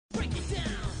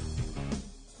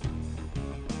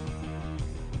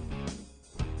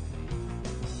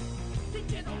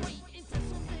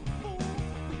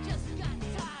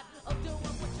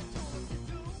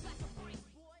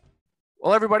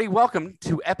Well, everybody, welcome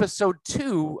to episode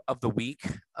 2 of the week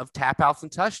of Tap Outs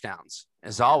and Touchdowns.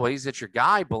 As always, it's your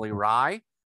guy, Bully Rye,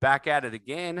 back at it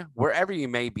again, wherever you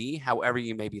may be, however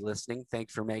you may be listening.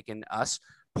 Thanks for making us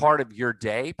part of your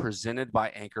day, presented by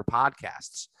Anchor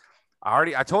Podcasts.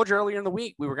 I told you earlier in the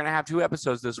week we were going to have 2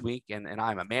 episodes this week, and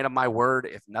I'm a man of my word,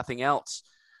 if nothing else.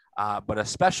 But a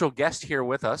special guest here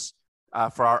with us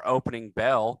for our opening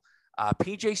bell.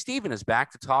 PJ Steven is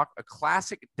back to talk a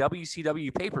classic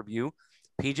WCW pay-per-view.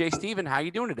 PJ Steven, how you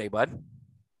doing today, bud?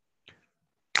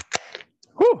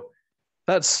 Whew.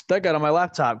 That got on my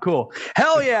laptop. Cool.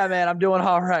 Hell yeah, man. I'm doing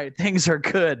all right. Things are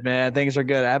good, man. Things are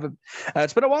good. I haven't.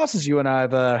 It's been a while since you and I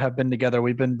have been together.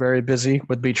 We've been very busy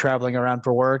with me traveling around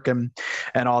for work and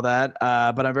all that.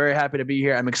 But I'm very happy to be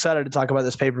here. I'm excited to talk about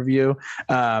this pay-per-view.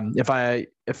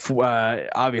 If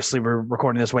obviously we're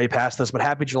recording this way past this, but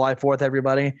happy July 4th,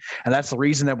 everybody. And that's the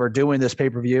reason that we're doing this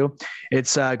pay-per-view.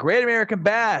 It's Great American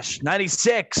Bash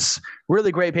 96,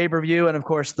 really great pay-per-view. And of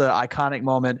course the iconic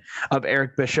moment of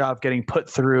Eric Bischoff getting put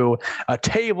through a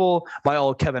table by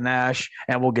old Kevin Nash.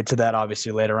 And we'll get to that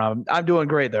obviously later on. I'm doing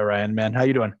great though, Ryan, man. How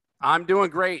you doing? I'm doing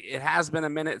great. It has been a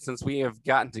minute since we have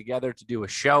gotten together to do a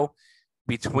show.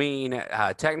 Between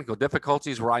technical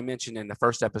difficulties, where I mentioned in the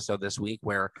first episode this week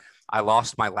where I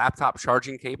lost my laptop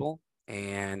charging cable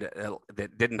and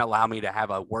that didn't allow me to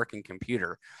have a working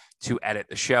computer to edit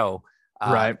the show.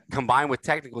 Right. Combined with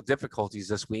technical difficulties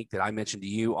this week that I mentioned to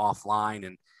you offline,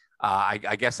 and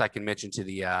I guess I can mention to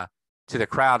the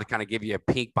crowd to kind of give you a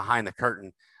peek behind the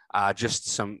curtain. Just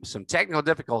some technical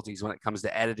difficulties when it comes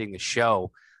to editing the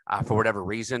show for whatever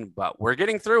reason, but we're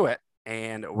getting through it,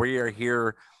 and we are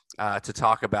here to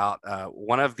talk about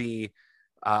one of the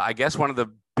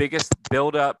biggest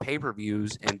build-up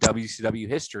pay-per-views in WCW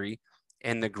history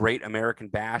in the Great American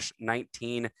Bash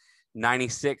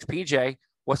 1996. PJ,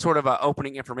 what sort of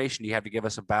opening information do you have to give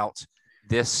us about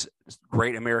this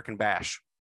Great American Bash?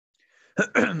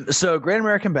 So Great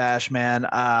American Bash, man,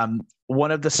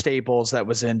 one of the staples that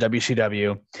was in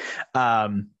WCW.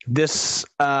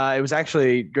 It was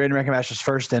actually Great American Bash was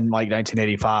first in like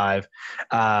 1985,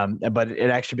 but it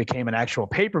actually became an actual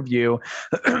pay-per-view,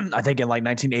 I think in like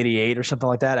 1988 or something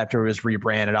like that, after it was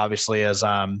rebranded, obviously as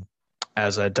a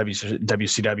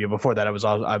WCW. Before that, it was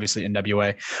obviously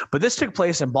NWA. But this took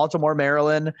place in Baltimore,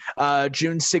 Maryland,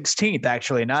 June 16th,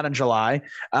 actually, not in July.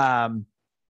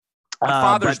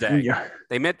 Father's Day.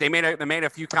 They made a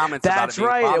few comments about it. That's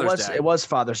right. It was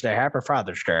Father's Day. Happy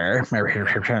Father's Day.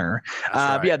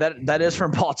 Right. Yeah, that is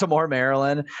from Baltimore,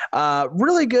 Maryland.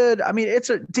 Really good. I mean, it's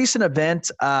a decent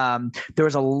event. There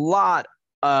was a lot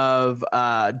of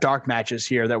dark matches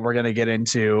here that we're going to get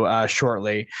into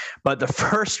shortly. But the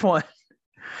first one,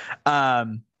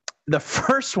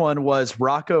 was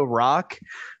Rocco Rock,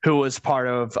 who was part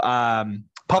of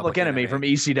Public Enemy from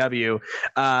ECW,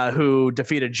 who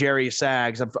defeated Jerry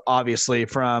Sags, obviously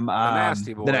from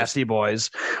the Nasty Boys,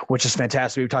 which is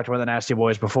fantastic. We've talked about the Nasty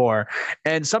Boys before.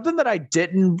 And something that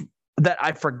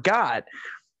I forgot,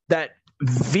 that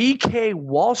VK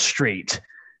Wall Street,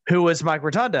 who was Mike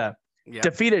Rotunda,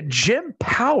 defeated Jim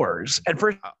Powers. And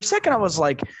for a second, I was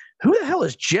like, who the hell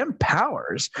is Jim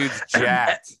Powers? Dude's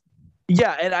jacked.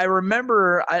 Yeah, and I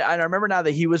remember now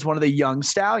that he was one of the young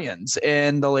stallions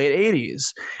in the late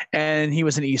 80s, and he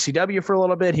was in ECW for a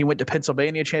little bit. He went to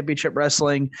Pennsylvania Championship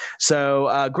Wrestling,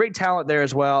 so great talent there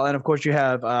as well. And of course, you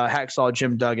have Hacksaw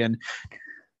Jim Duggan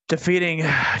defeating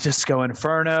Disco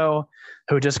Inferno,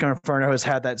 who Disco Inferno has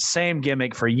had that same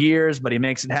gimmick for years, but he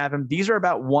makes it happen. These are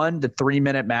about 1 to 3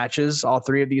 minute matches, all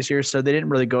 3 of these years, so they didn't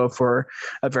really go for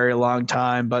a very long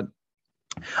time, but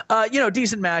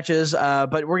decent matches,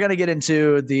 but we're going to get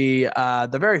into the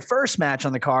very first match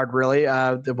on the card, really,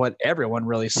 what everyone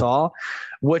really saw,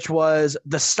 which was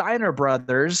the Steiner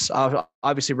brothers,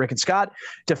 obviously Rick and Scott,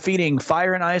 defeating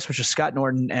Fire and Ice, which is Scott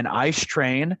Norton and Ice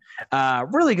Train.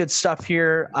 Really good stuff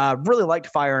here. Really liked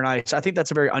Fire and Ice. I think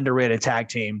that's a very underrated tag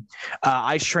team.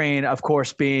 Ice Train, of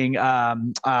course, being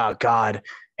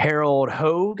Harold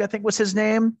Hogue, I think was his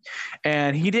name.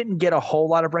 And he didn't get a whole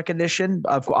lot of recognition.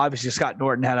 Obviously, Scott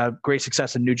Norton had a great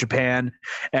success in New Japan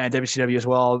and WCW as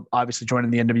well, obviously joining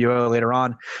the NWO later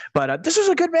on. But this was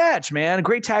a good match, man. A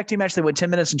great tag team match. They went 10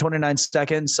 minutes and 29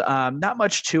 seconds. Not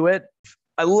much to it.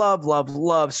 I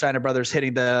love Steiner Brothers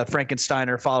hitting the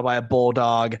Frankensteiner followed by a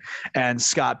bulldog and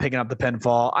Scott picking up the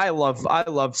pinfall. I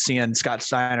love seeing Scott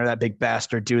Steiner, that big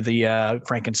bastard, do the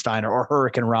Frankensteiner, or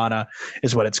Hurricane Rana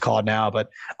is what it's called now. But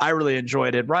I really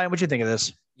enjoyed it. Ryan, what'd you think of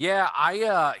this? Yeah,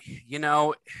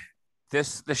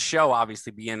 this show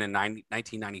obviously being in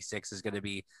 1996 is going to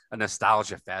be a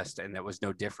nostalgia fest, and that was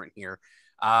no different here.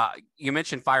 You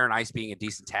mentioned Fire and Ice being a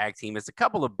decent tag team. It's a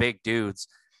couple of big dudes.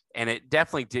 and it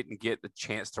definitely didn't get the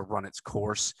chance to run its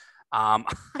course.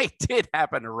 I did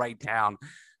happen to write down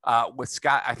with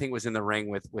Scott, I think was in the ring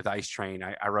with Ice Train.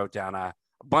 I wrote down a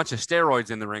bunch of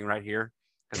steroids in the ring right here.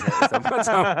 It's a bunch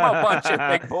of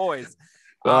big boys.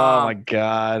 Oh my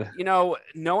God. You know,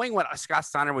 knowing what Scott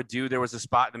Steiner would do, there was a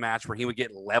spot in the match where he would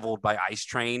get leveled by Ice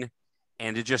Train,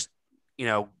 and to just, you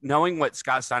know, knowing what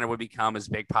Scott Steiner would become as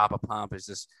Big Papa Pump, is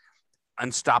this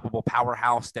unstoppable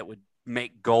powerhouse that would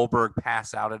make Goldberg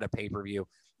pass out at a pay-per-view.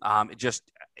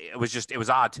 It was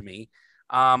odd to me.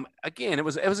 Again, it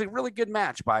was a really good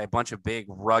match by a bunch of big,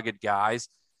 rugged guys.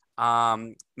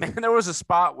 Man, there was a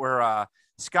spot where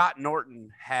Scott Norton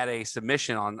had a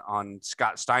submission on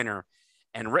Scott Steiner,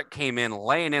 and Rick came in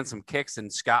laying in some kicks,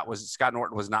 and Scott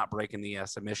Norton was not breaking the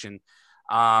submission.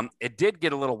 It did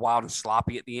get a little wild and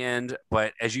sloppy at the end,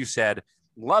 but as you said,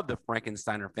 love the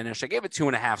Frankensteiner finish. I gave it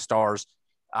 2.5 stars.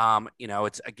 You know,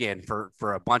 it's again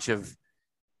for a bunch of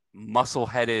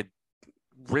muscle-headed,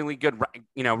 really good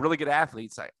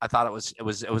athletes. I thought it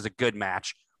was a good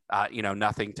match. You know,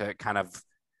 nothing to kind of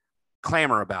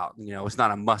clamor about. You know, it's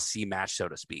not a must-see match, so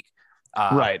to speak.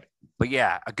 Right. But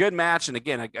yeah, a good match, and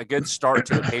again, a good start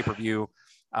to the pay-per-view.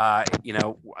 You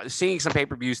know, seeing some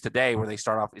pay-per-views today where they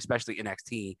start off, especially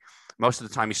NXT, most of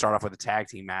the time you start off with a tag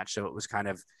team match. So it was kind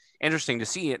of interesting to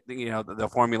see it, you know, the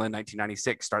formula in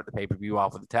 1996 start the pay-per-view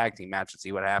off with a tag team match and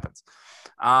see what happens.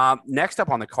 Next up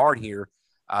on the card here,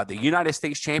 the United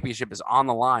States Championship is on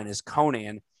the line as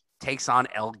Conan takes on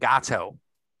El Gato,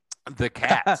 the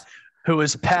cat. Who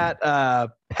is Pat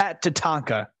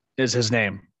Tatanka is his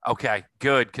name. Okay,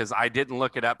 good, because I didn't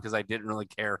look it up because I didn't really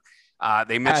care.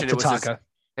 They mentioned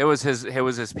it was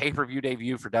his pay-per-view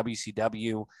debut for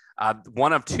WCW,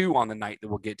 one of two on the night that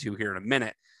we'll get to here in a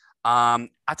minute. I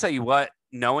tell you what,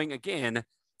 knowing again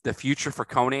the future for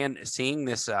Conan, seeing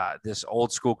this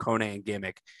old school Conan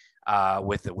gimmick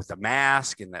with the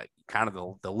mask and the kind of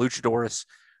the luchadorous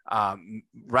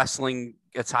wrestling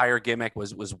attire gimmick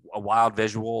was a wild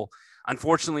visual.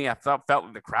 Unfortunately, I felt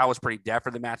like the crowd was pretty deaf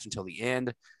for the match until the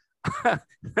end.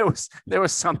 there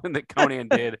was something that Conan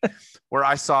did where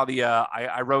I saw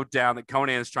I wrote down that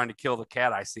Conan is trying to kill the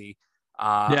cat I see.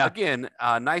 Again,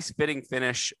 nice fitting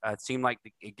finish. It seemed like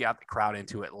it got the crowd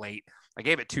into it late. I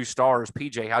gave it 2 stars.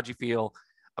 PJ, how'd you feel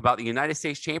about the United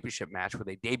States Championship match where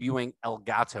they debuting El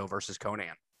Gato versus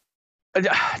Conan?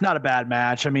 Not a bad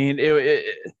match. I mean,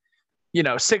 you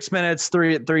know, 6 minutes,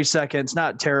 3 seconds,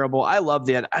 not terrible. I love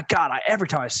every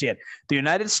time I see it, the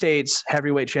United States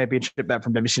Heavyweight Championship belt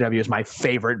from WCW is my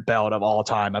favorite belt of all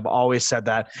time. I've always said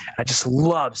that. I just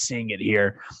love seeing it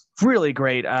here. Really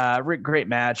great, great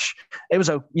match. It was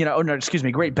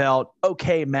great belt.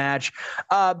 Okay match.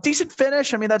 Decent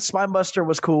finish. I mean, that Spinebuster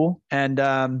was cool. And,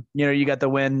 you know, you got the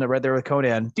win right there with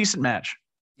Conan. Decent match.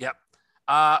 Yep.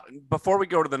 Before we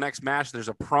go to the next match, there's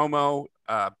a promo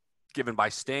given by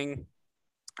Sting.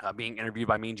 Being interviewed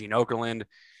by Mean Gene Okerlund.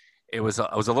 It was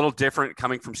a little different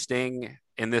coming from Sting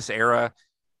in this era.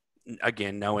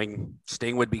 Again, knowing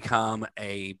Sting would become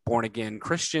a born-again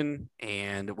Christian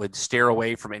and would steer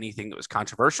away from anything that was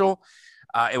controversial.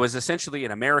 It was essentially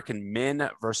an American men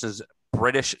versus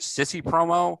British sissy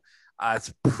promo.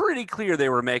 It's pretty clear they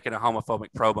were making a homophobic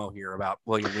promo here about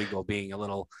William Regal being a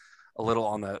little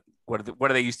on the what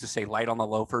do they used to say, light on the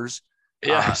loafers.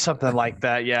 Yeah, something like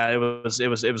that. Yeah, it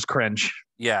was cringe.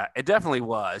 Yeah, it definitely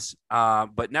was.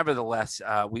 But nevertheless,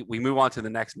 we move on to the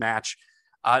next match.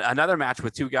 Another match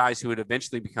with two guys who would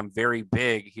eventually become very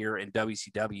big here in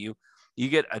WCW. You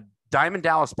get a Diamond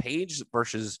Dallas Page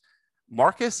versus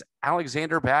Marcus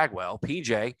Alexander Bagwell. PJ,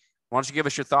 why don't you give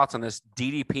us your thoughts on this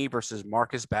DDP versus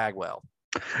Marcus Bagwell?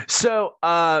 So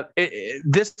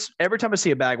this every time I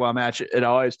see a Bagwell match, it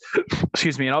always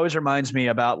reminds me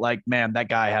about, like, man, that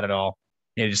guy had it all.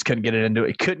 He just couldn't get it into it.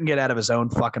 He couldn't get out of his own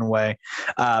fucking way.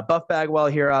 Buff Bagwell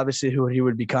here, obviously, who he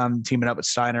would become teaming up with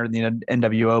Steiner in the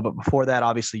NWO. But before that,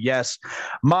 obviously, yes,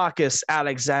 Marcus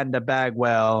Alexander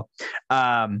Bagwell.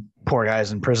 Poor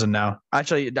guy's in prison now.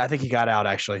 Actually, I think he got out,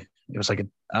 actually. It was like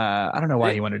I don't know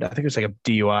why he wanted. I think it was like a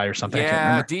DUI or something.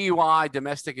 Yeah, DUI,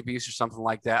 domestic abuse, or something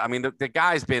like that. I mean, the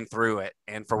guy's been through it,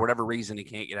 and for whatever reason, he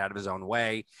can't get out of his own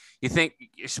way. You think,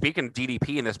 speaking of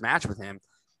DDP in this match with him,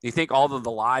 do you think all of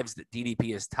the lives that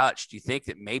DDP has touched, do you think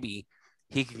that maybe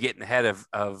he could get in the head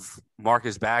of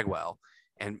Marcus Bagwell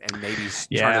and maybe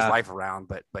turn his life around?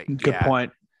 But good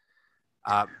point.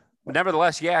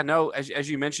 Nevertheless, as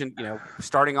you mentioned, you know,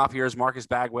 starting off here as Marcus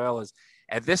Bagwell is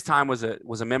at this time was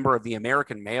a member of the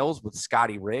American Males with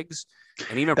Scotty Riggs,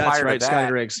 and even prior to that,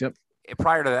 Scotty Riggs. Yep.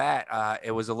 Prior to that,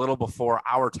 it was a little before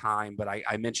our time, but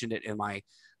I mentioned it in my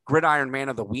Gridiron Man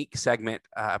of the Week segment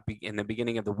in the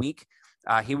beginning of the week.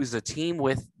 He was a team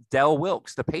with Del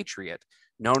Wilkes, the Patriot,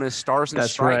 known as Stars and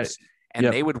That's Stripes. right. And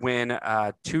Yep. they would win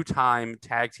 2-time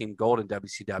tag team gold in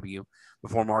WCW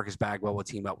before Marcus Bagwell would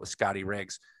team up with Scotty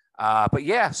Riggs. But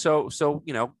yeah, so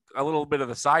a little bit of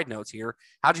the side notes here.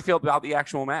 How'd you feel about the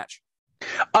actual match?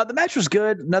 The match was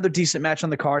good. Another decent match on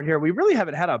the card here. We really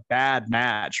haven't had a bad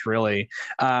match, really.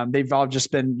 They've all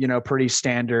just been, pretty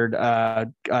standard,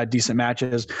 decent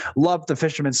matches. Love the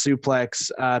Fisherman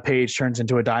Suplex. Page turns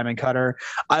into a Diamond Cutter.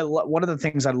 One of the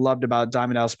things I loved about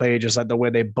Diamond Dallas Page is like the way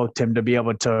they booked him to be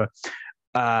able to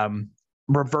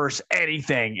reverse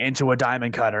anything into a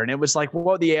Diamond Cutter. And it was like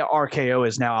what the RKO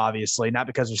is now, obviously, not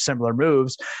because they're similar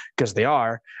moves, because they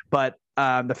are, but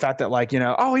the fact that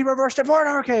he reversed it for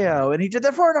an RKO and he did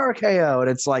that for an RKO. And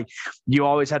it's like, you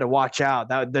always had to watch out.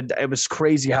 It was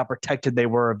crazy how protected they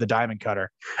were of the Diamond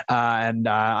Cutter. And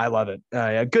I love it.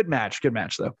 Good match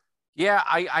though. Yeah,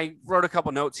 I wrote a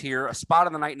couple notes here. A spot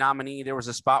of the night nominee. There was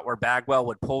a spot where Bagwell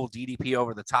would pull DDP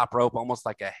over the top rope, almost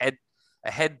like a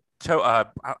head toe. I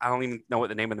don't even know what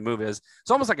the name of the move is.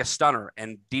 It's almost like a stunner,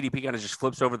 and DDP kind of just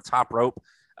flips over the top rope.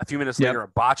 A few minutes later, a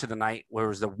botch of the night where it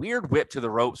was a weird whip to the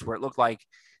ropes where it looked like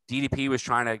DDP was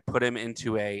trying to put him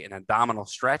into an abdominal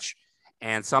stretch,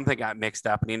 and something got mixed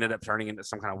up, and he ended up turning into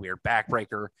some kind of weird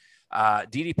backbreaker.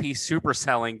 DDP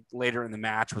superselling later in the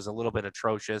match was a little bit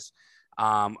atrocious.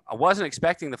 I wasn't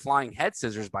expecting the flying head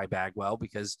scissors by Bagwell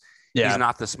because he's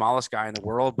not the smallest guy in the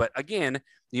world. But again,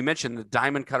 you mentioned the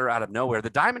Diamond Cutter out of nowhere. The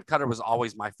Diamond Cutter was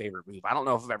always my favorite move. I don't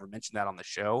know if I've ever mentioned that on the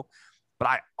show, but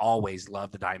I always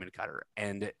loved the Diamond Cutter.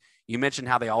 And you mentioned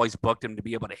how they always booked him to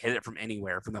be able to hit it from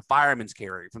anywhere, from the fireman's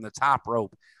carry, from the top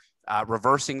rope,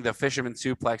 reversing the fisherman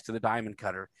suplex to the Diamond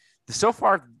Cutter. So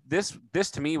far, this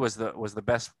to me was the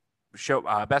best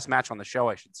best match on the show,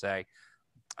 I should say.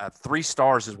 3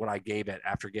 stars is what I gave it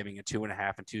after giving it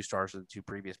 2.5 and 2 stars to the 2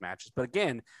 previous matches. But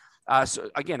again,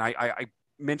 I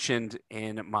mentioned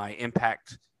in my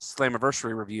Impact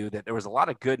Slammiversary review that there was a lot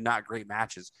of good, not great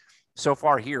matches. So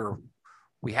far here,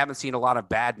 we haven't seen a lot of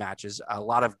bad matches, a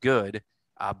lot of good,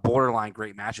 borderline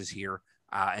great matches here.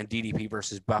 And DDP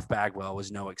versus Buff Bagwell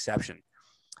was no exception.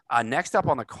 Next up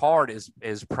on the card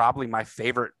is probably my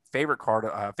favorite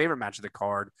match of the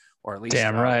card, or at least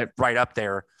right up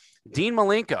there. Dean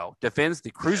Malenko defends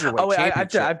the Cruiserweight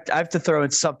Championship. I have to throw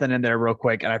in something in there real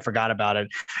quick, and I forgot about it.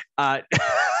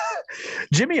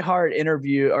 Jimmy Hart Gene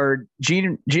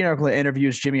Okerlund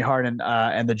interviews Jimmy Hart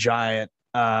and the Giant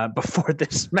before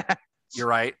this match. You're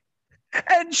right.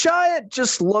 And Giant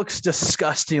just looks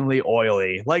disgustingly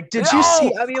oily. Like, did you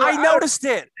see? I mean, I noticed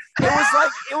it.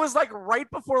 It was like right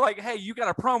before, like, hey, you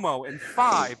got a promo in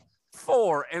 5,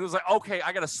 4, and it was like, okay,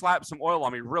 I got to slap some oil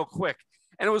on me real quick.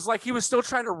 And it was like he was still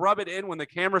trying to rub it in when the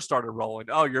camera started rolling.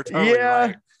 Oh, you're totally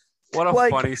right. What a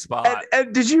funny spot.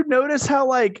 And did you notice how,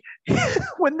 like,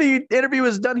 when the interview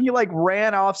was done, he, like,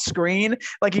 ran off screen?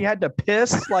 Like, he had to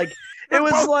piss? Like, it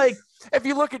was like... If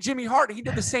you look at Jimmy Hart, he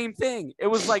did the same thing. It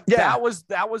was like that was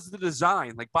the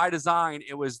design. Like, by design,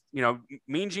 it was,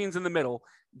 Mean Gene's in the middle,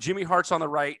 Jimmy Hart's on the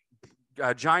right,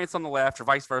 Giant's on the left, or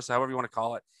vice versa, however you want to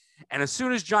call it. And as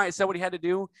soon as Giant said what he had to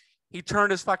do, he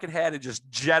turned his fucking head and just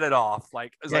jetted off.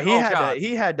 Like, it was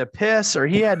he had to piss, or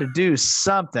he had to do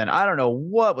something. I don't know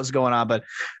what was going on, but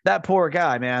that poor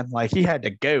guy, man, like, he had to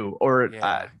go.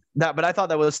 But I thought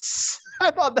that was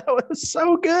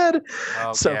so good.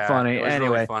 Oh, so funny. It was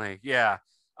anyway, really funny. Yeah.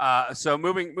 So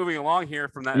moving along here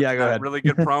from that, go ahead. Really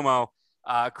good promo.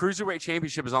 Cruiserweight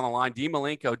Championship is on the line. Dean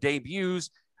Malenko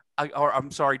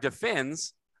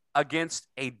defends against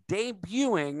a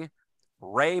debuting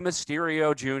Rey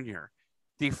Mysterio Jr.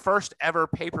 The first ever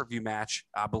pay-per-view match.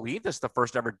 I believe this is the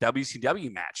first ever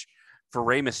WCW match for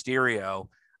Rey Mysterio.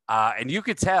 And you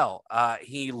could tell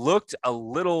he looked a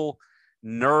little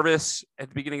nervous at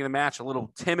the beginning of the match, a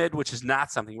little timid, which is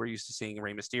not something we're used to seeing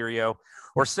Rey Mysterio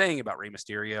or saying about Rey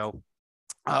Mysterio.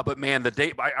 But man,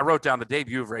 I wrote down the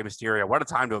debut of Rey Mysterio. What a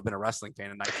time to have been a wrestling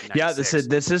fan in 1996. Yeah,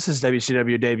 this is his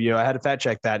WCW debut. I had to fact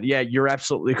check that. Yeah, you're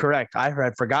absolutely correct. I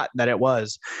had forgotten that it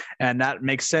was, and that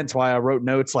makes sense why I wrote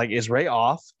notes like, is Rey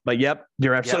off? But yep,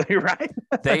 you're absolutely right.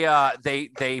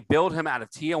 They build him out of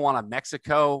Tijuana,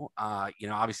 Mexico.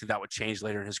 Obviously that would change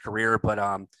later in his career, but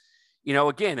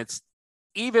again, it's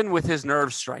even with his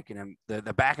nerves striking him, the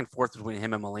back and forth between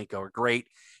him and Malenko are great.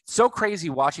 So crazy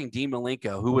watching Dean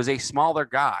Malenko, who was a smaller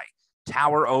guy,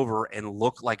 tower over and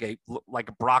look like a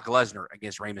Brock Lesnar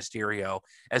against Rey Mysterio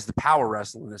as the power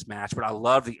wrestler in this match. But I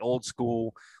love the old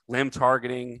school limb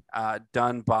targeting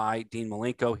done by Dean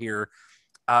Malenko here.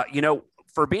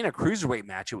 For being a cruiserweight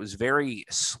match, it was very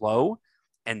slow.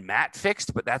 and mat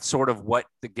fixed, but that's sort of what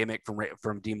the gimmick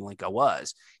from Dean Malenko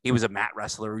was. He was a mat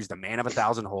wrestler. He's the man of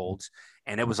 1,000 holds,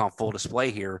 and it was on full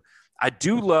display here. I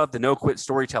do love the no-quit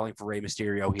storytelling for Rey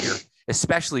Mysterio here,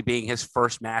 especially being his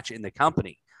first match in the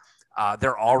company.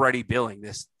 They're already billing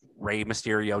this Rey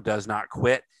Mysterio does not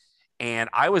quit, and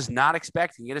I was not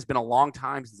expecting, it has been a long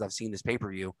time since I've seen this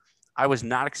pay-per-view, I was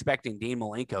not expecting Dean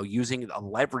Malenko using a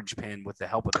leverage pin with the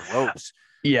help of the ropes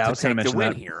to take the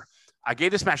win that here. I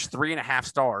gave this match 3.5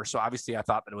 stars, so obviously I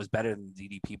thought that it was better than the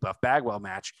DDP Buff Bagwell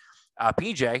match.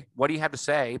 PJ, what do you have to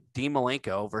say? Dean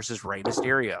Malenko versus Rey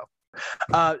Mysterio.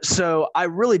 So I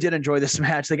really did enjoy this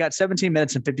match. They got 17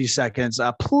 minutes and 50 seconds,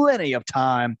 plenty of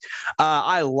time.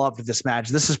 I loved this match.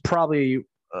 This is probably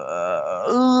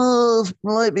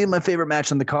might be my favorite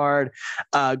match on the card.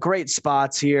 Great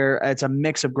spots here. It's a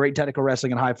mix of great technical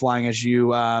wrestling and high flying, as you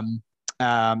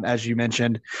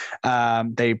mentioned.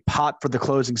 They popped for the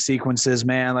closing sequences,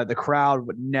 man. Like the crowd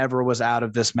never was out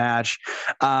of this match.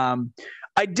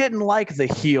 I didn't like the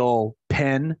heel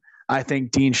pin. I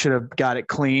think Dean should have got it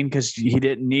clean because he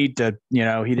didn't need to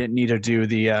do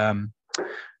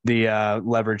the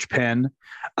leverage pin.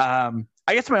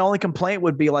 I guess my only complaint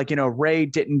would be Rey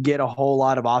didn't get a whole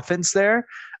lot of offense there.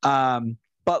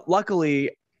 But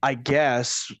luckily, I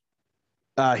guess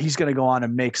he's going to go on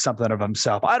and make something of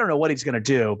himself. I don't know what he's going to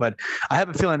do, but I have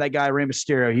a feeling that guy, Rey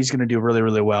Mysterio, he's going to do really,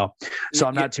 really well. So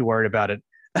I'm not too worried about it.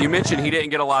 You mentioned he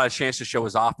didn't get a lot of chance to show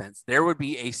his offense. There would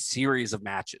be a series of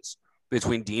matches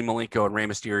between Dean Malenko and Rey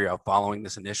Mysterio following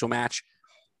this initial match.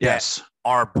 Yes.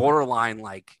 Are borderline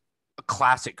like a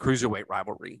classic cruiserweight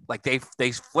rivalry. Like they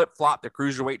flip-flop the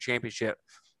cruiserweight championship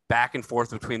back and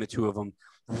forth between the two of them.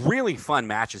 Really fun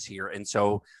matches here. And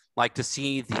so like to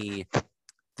see the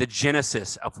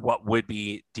genesis of what would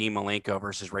be Dean Malenko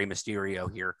versus Rey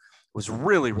Mysterio here was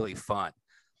really, really fun.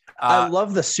 I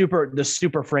love the super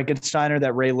Frankensteiner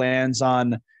that Rey lands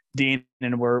on Dean,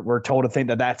 and we're told to think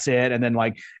that that's it. And then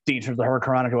like Dean turns the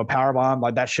Hurricane into a power bomb.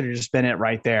 Like that should have just been it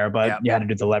right there. But you had to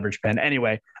do the leverage pin.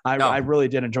 Anyway, I really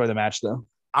did enjoy the match though.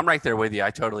 I'm right there with you.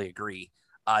 I totally agree.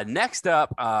 Next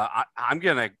up, I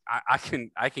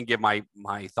can give my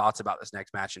thoughts about this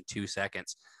next match in 2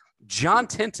 seconds. John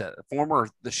Tenta,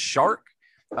 the Shark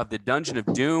of the Dungeon of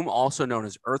Doom, also known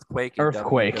as Earthquake in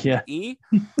WWE.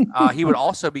 He would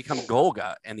also become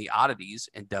Golga in the Oddities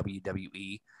in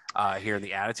WWE here in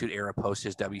the Attitude Era post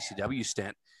his WCW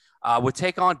stint. Would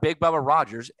take on Big Bubba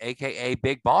Rogers, a.k.a.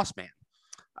 Big Boss Man.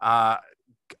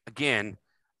 Again,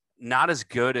 not as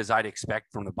good as I'd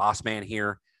expect from the Boss Man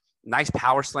here. Nice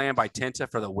power slam by Tenta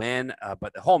for the win,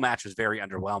 but the whole match was very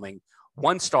underwhelming.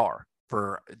 1 star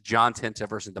for John Tenta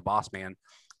versus the Boss Man.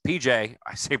 PJ,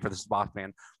 I say for this Boss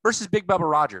Man versus Big Bubba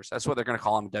Rogers. That's what they're going to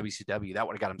call him in WCW. That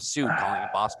would have got him sued calling him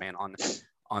Boss Man on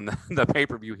the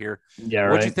pay-per-view here. Yeah,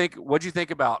 right. What'd you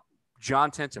think about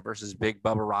John Tenta versus Big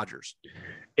Bubba Rogers?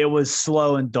 It was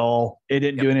slow and dull. It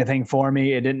didn't do anything for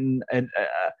me. It didn't.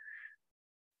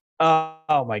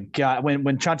 Oh my God.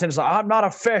 When John Tenta's like, I'm not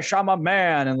a fish, I'm a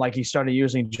man. And like he started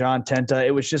using John Tenta,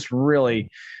 it was just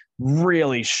really,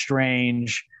 really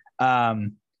strange. I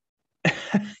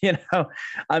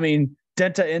mean,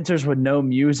 Tenta enters with no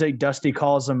music. Dusty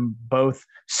calls them both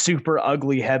super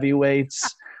ugly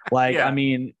heavyweights. I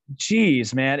mean,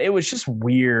 geez, man, it was just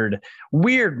weird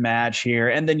match here.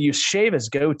 And then you shave his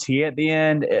goatee at the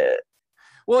end. It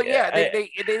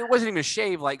wasn't even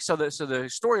shaved. Like, so the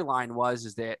storyline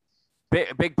is that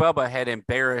Big Bubba had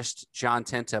embarrassed John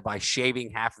Tenta by shaving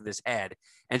half of his head,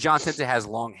 and John Tenta has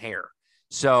long hair.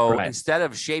 So instead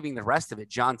of shaving the rest of it,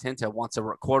 John Tenta wants a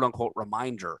quote unquote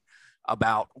reminder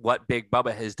about what Big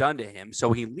Bubba has done to him.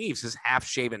 So he leaves his half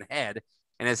shaven head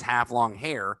and his half long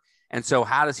hair. And so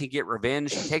how does he get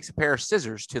revenge? He takes a pair of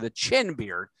scissors to the chin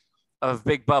beard of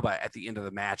Big Bubba at the end of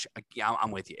the match.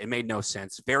 I'm with you. It made no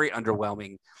sense. Very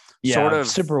underwhelming. Yeah, sort of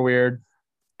super weird.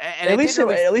 And at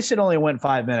least it only went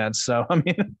 5 minutes. So, I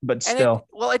mean, but still.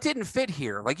 It didn't fit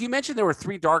here. Like you mentioned, there were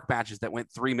 3 dark matches that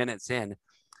went 3 minutes in.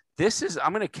 This is,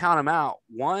 I'm going to count them out.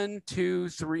 1, 2,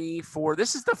 3, 4.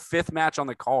 This is the 5th match on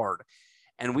the card.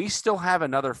 And we still have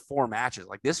another 4 matches.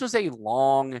 Like this was a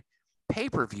long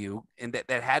pay-per-view and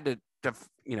that had to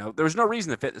there was no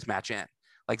reason to fit this match in.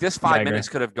 Like this 5 minutes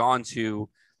could have gone to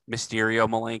Mysterio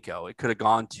Malenko. It could have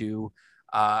gone to,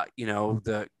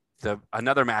 the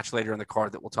another match later in the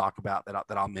card that we'll talk about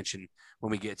that I'll mention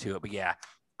when we get to it. But yeah,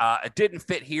 it didn't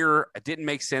fit here. It didn't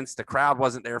make sense. The crowd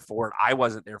wasn't there for it. I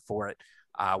wasn't there for it.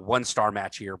 1 star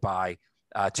match here by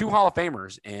 2 Hall of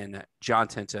Famers in John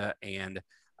Tenta and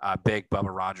Big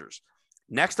Bubba Rogers.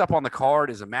 Next up on the card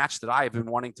is a match that I have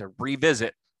been wanting to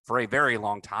revisit for a very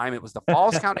long time. It was the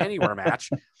Falls Count Anywhere match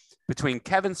between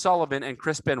Kevin Sullivan and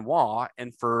Chris Benoit.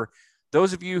 And for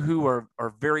those of you who are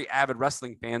very avid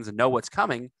wrestling fans and know what's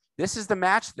coming, this is the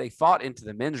match that they fought into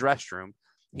the men's restroom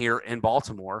here in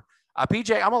Baltimore.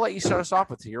 PJ, I'm going to let you start us off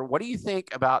with here. What do you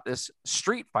think about this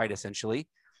street fight, essentially,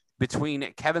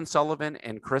 between Kevin Sullivan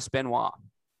and Chris Benoit?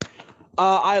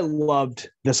 I loved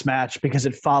this match because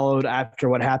it followed after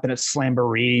what happened at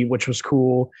Slamboree, which was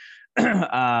cool.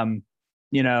 I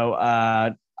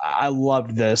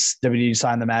loved this. WWE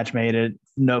signed the match, made it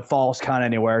no Falls Count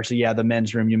Anywhere. So yeah, the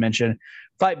men's room you mentioned.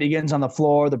 Fight begins on the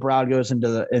floor. The Brown goes into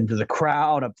the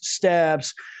crowd, up the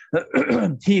steps.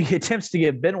 He attempts to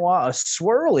give Benoit a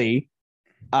swirly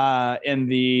in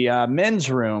the men's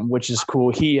room, which is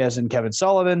cool. He, as in Kevin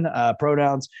Sullivan,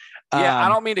 pronouns. Yeah, I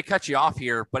don't mean to cut you off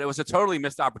here, but it was a totally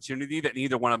missed opportunity that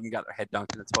neither one of them got their head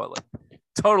dunked in the toilet.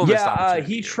 Total missed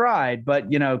opportunity. He tried, but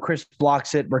Chris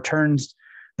blocks it, returns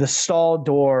the stall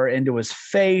door into his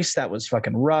face. That was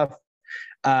fucking rough.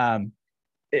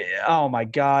 Oh my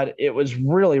God. It was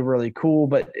really, really cool,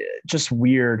 but just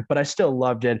weird, but I still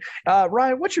loved it.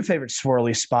 Ryan, what's your favorite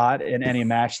swirly spot in any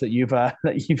match that you've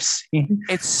seen?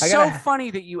 It's so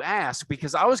funny that you ask,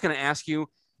 because I was going to ask you,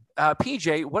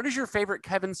 PJ, what is your favorite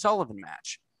Kevin Sullivan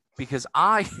match? Because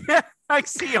I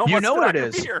see almost what it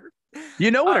is. Here.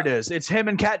 You know what it is. It's him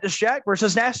and Cactus Jack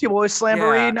versus Nasty Boys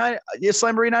Slamboree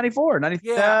 94.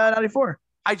 94.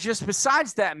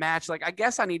 Besides that match, like, I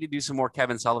guess I need to do some more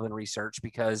Kevin Sullivan research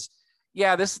because,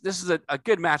 this is a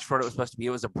good match for what it was supposed to be.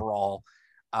 It was a brawl.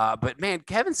 But, man,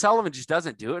 Kevin Sullivan just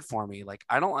doesn't do it for me. Like,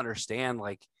 I don't understand.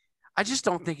 Like, I just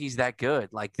don't think he's that good.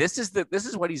 Like, this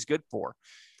is what he's good for.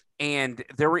 And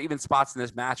there were even spots in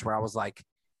this match where I was like,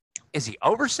 is he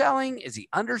overselling? Is he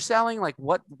underselling? Like,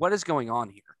 what is going on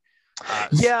here?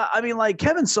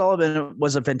 Kevin Sullivan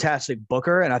was a fantastic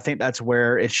booker, and I think that's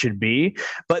where it should be.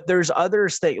 But there's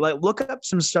others that, like, look up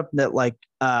some stuff that, like,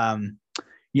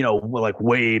 like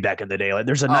way back in the day. Like,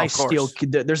 there's a nice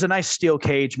steel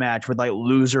cage match with, like,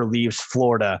 Loser Leaves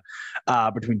Florida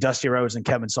between Dusty Rhodes and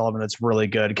Kevin Sullivan. That's really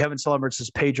good. Kevin Sullivan versus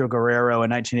Pedro Guerrero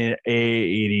in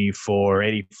 1984,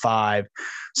 85,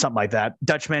 something like that.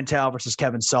 Dutch Mantel versus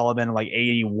Kevin Sullivan in, like,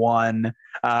 81.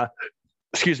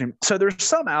 Excuse me. So there's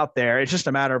some out there. It's just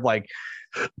a matter of, like,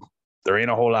 there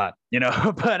ain't a whole lot,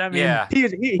 but I mean,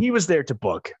 he was there to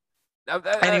book.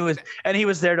 And he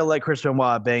was there to let Chris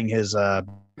Benoit bang his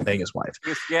wife.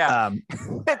 Yeah.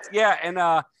 That's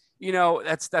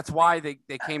why they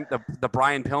came, the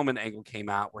Brian Pillman angle came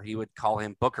out where he would call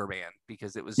him Booker Man,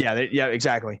 because it was,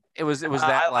 exactly. It was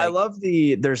that, I love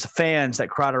there's fans that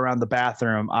crowd around the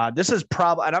bathroom. This is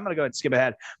probably, and I'm going to go ahead and skip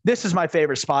ahead. This is my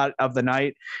favorite spot of the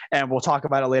night, and we'll talk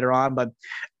about it later on, but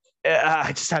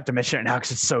I just have to mention it now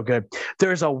because it's so good.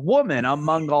 There's a woman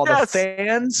among all the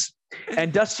fans,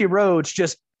 and Dusty Rhodes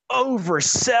just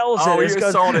oversells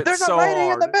it. There's a lady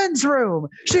in the men's room.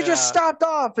 She just stopped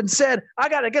off and said, I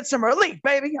got to get some relief,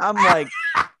 baby. I'm like,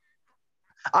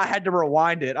 I had to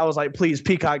rewind it. I was like, please,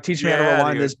 Peacock, teach me how to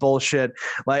rewind this bullshit.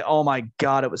 Like, oh my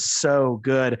God, it was so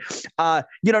good. 9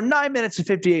 minutes and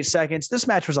 58 seconds. This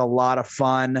match was a lot of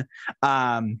fun.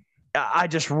 I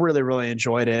just really, really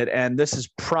enjoyed it. And this is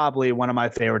probably one of my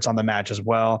favorites on the match as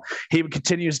well. He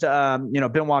continues to,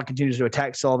 Benoit continues to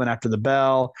attack Sullivan after the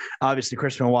bell. Obviously,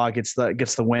 Chris Benoit gets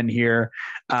the win here.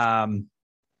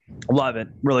 Love it.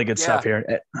 Really good stuff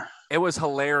here. It was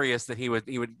hilarious that he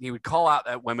would call out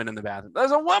that women in the bathroom.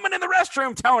 There's a woman in the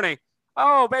restroom, Tony.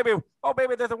 Oh baby,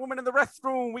 there's a woman in the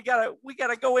restroom. We gotta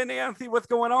go in there and see what's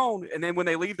going on. And then when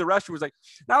they leave the restroom, it's like,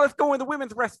 now let's go in the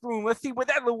women's restroom. Let's see what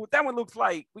that one looks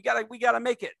like. We gotta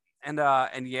make it. And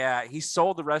he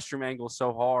sold the restroom angle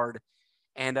so hard.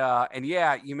 And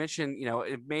you mentioned,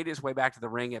 it made its way back to the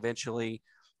ring eventually.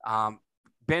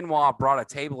 Benoit brought a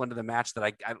table into the match that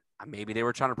I maybe they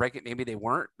were trying to break it, maybe they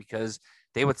weren't, because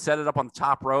they would set it up on the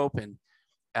top rope, and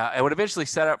it would eventually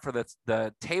set up for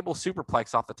the table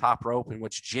superplex off the top rope, in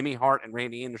which Jimmy Hart and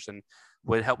Randy Anderson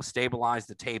would help stabilize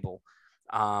the table.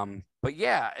 But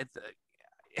yeah,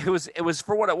 it was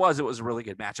for what it was. It was a really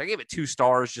good match. I gave it 2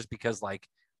 stars just because, like,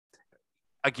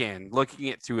 again, looking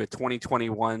at through a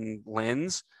 2021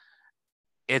 lens,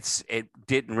 it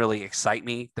didn't really excite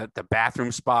me. The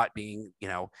bathroom spot being,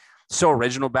 so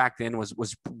original back then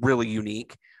was really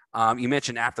unique. You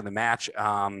mentioned after the match,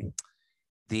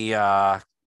 the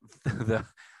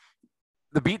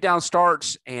beatdown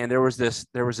starts, and there was this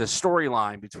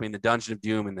storyline between the Dungeon of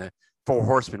Doom and the Four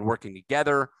Horsemen working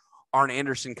together. Arn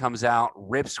Anderson comes out,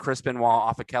 rips Chris Benoit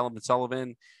off of Kevin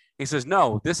Sullivan. He says,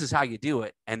 "No, this is how you do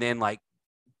it," and then, like,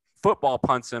 football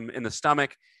punts him in the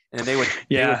stomach, and they would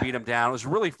beat him down. It was a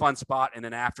really fun spot. And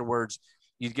then afterwards,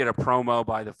 You'd get a promo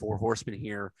by the Four Horsemen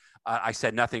here. I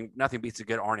said nothing beats a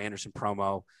good Arn Anderson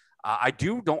promo. I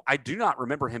do not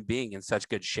remember him being in such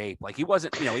good shape. Like he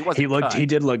wasn't cut. He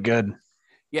did look good.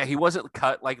 Yeah, he wasn't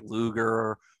cut like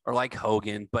Luger or like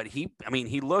Hogan, but he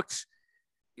looked,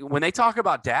 when they talk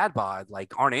about dad bod,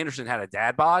 like Arn Anderson had a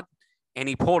dad bod and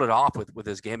he pulled it off with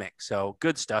his gimmick. So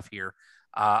good stuff here.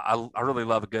 I really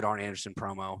love a good Arn Anderson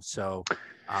promo. So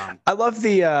I love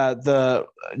the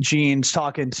Gene's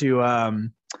talking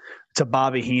to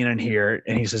Bobby Heenan here,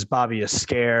 and he says Bobby is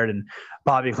scared, and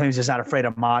Bobby claims he's not afraid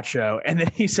of Macho, and then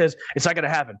he says it's not going to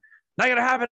happen, not going to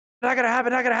happen. Not gonna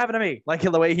happen to me. Like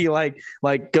the way he like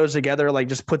goes together, like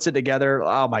just puts it together.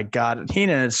 Oh my God,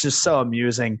 Heenan is just so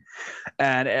amusing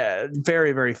and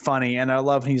very, very funny. And I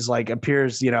love he's like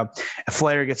appears.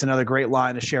 Flair gets another great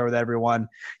line to share with everyone.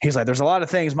 He's like, "There's a lot of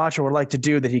things Macho would like to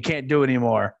do that he can't do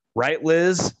anymore, right,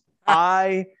 Liz?"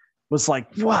 I was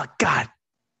like, "Wow, God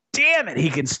damn it,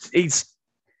 he can." He's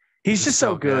just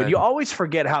so good. You always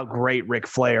forget how great Ric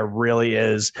Flair really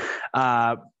is.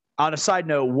 On a side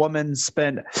note, woman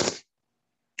spent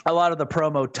a lot of the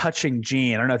promo touching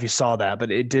Gene. I don't know if you saw that,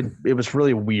 but it was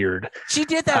really weird. She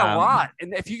did that a lot.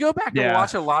 And if you go back and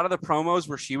watch a lot of the promos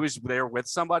where she was there with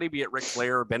somebody, be it Ric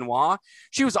Flair or Benoit,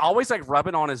 she was always like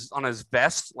rubbing on his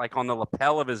vest, like on the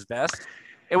lapel of his vest.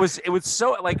 It was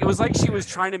so like, it was like she was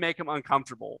trying to make him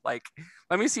uncomfortable. Like,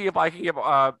 let me see if I can give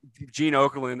Gene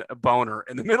Okerlund a boner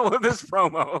in the middle of this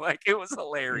promo. Like, it was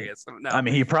hilarious. No. I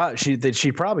mean,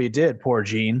 she probably did, poor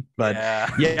Gene. But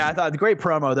yeah, I thought great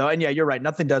promo though. And yeah, you're right.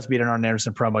 Nothing does beat an Arn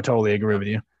Anderson promo. Totally agree with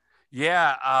you.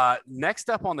 Yeah. Next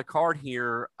up on the card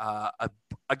here,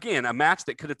 again, a match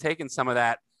that could have taken some of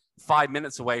that 5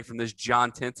 minutes away from this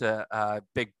John Tenta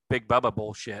big Bubba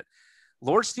bullshit.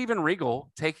 Lord Steven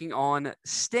Regal taking on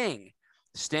Sting.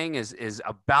 Sting is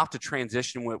about to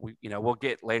transition. We'll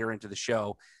get later into the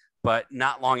show, but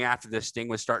not long after this, Sting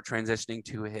would start transitioning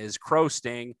to his crow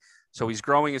Sting. So he's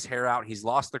growing his hair out. He's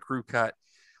lost the crew cut.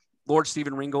 Lord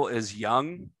Steven Regal is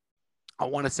young. I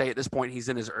want to say at this point he's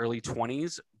in his early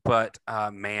 20s, but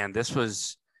man, this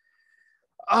was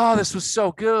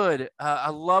so good. I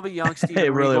love a young Steven Regal.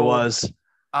 It really was.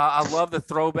 I love the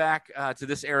throwback to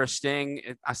this era Sting.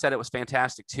 I said it was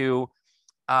fantastic too.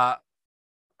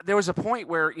 There was a point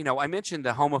where, I mentioned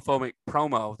the homophobic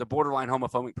promo, the borderline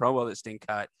homophobic promo that Sting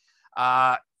cut.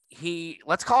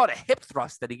 Let's call it a hip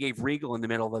thrust that he gave Regal in the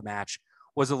middle of the match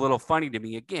was a little funny to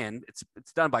me. Again,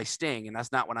 it's done by Sting, and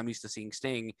that's not what I'm used to seeing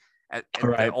Sting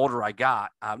the older I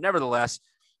got. Nevertheless,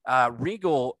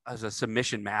 Regal as a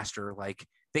submission master, like,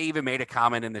 they even made a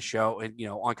comment in the show and,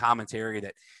 on commentary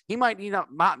that he might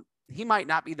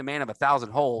not be the man of 1,000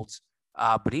 holds,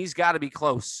 but he's got to be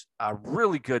close.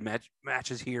 Really good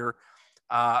matches here.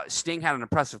 Sting had an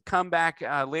impressive comeback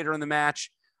later in the match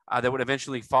that would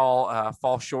eventually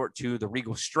fall short to the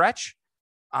Regal stretch.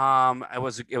 It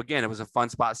was a fun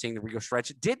spot seeing the Regal stretch.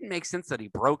 It didn't make sense that he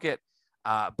broke it,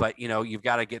 but you've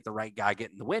got to get the right guy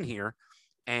getting the win here,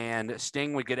 and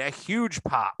Sting would get a huge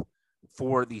pop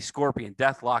for the Scorpion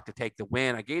Deathlock to take the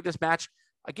win. I gave this match,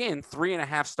 again,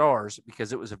 3.5 stars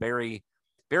because it was a very,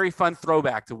 very fun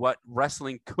throwback to what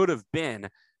wrestling could have been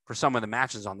for some of the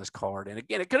matches on this card. And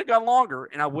again, it could have gone longer,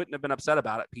 and I wouldn't have been upset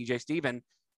about it. PJ Steven,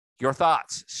 your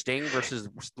thoughts? Sting versus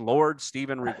Lord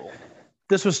Steven Regal.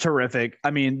 This was terrific.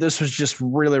 I mean, this was just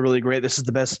really, really great. This is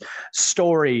the best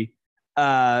story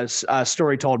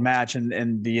told match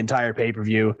in the entire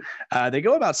pay-per-view. They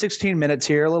go about 16 minutes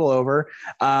here, a little over.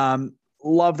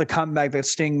 Love the comeback that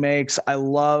Sting makes. I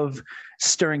love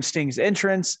during Sting's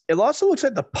entrance. It also looks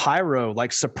like the pyro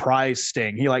surprise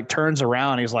Sting. He turns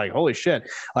around. He's like, holy shit.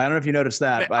 I don't know if you noticed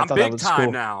that, but I thought that was cool. I'm big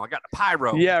time now. I got the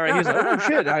pyro. Yeah, right. He's like, oh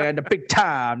shit. I got the big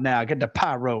time now. I got the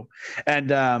pyro.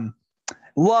 And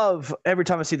love every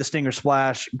time I see the Stinger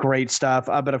splash. Great stuff.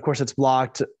 But of course it's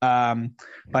blocked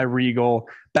by Regal.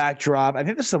 Backdrop. I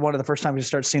think this is one of the first times we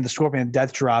start seeing the Scorpion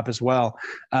Death Drop as well.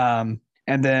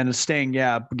 And then Sting,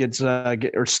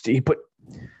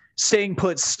 Sting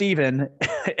puts Steven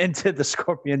into the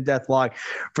Scorpion Deathlock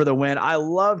for the win. I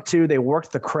love too. They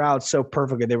worked the crowd so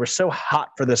perfectly. They were so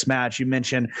hot for this match. You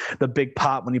mentioned the big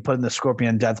pop when you put in the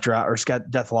Scorpion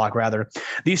Deathlock rather.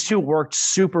 These two worked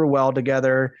super well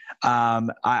together.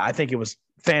 I think it was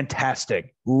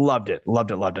fantastic. Loved it.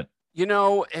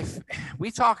 If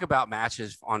we talk about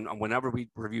matches on whenever we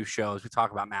review shows, we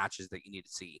talk about matches that you need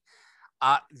to see.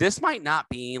 This might not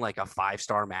be like a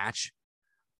 5-star match,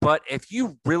 but if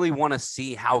you really want to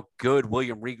see how good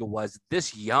William Regal was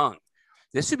this young,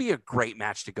 this would be a great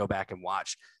match to go back and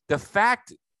watch. The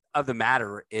fact of the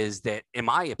matter is that, in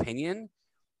my opinion,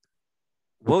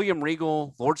 William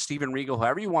Regal, Lord Steven Regal,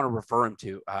 however you want to refer him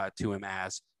to him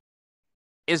as,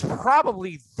 is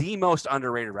probably the most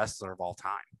underrated wrestler of all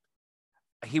time.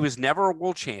 He was never a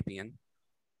world champion.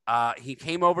 He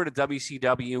came over to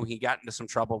WCW. He got into some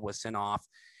trouble with Sinoff.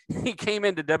 He came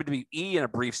into WWE in a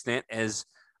brief stint as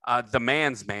the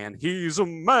man's man. He's a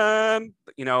man.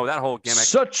 You know, that whole gimmick.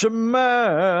 Such a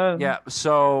man. Yeah.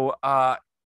 So I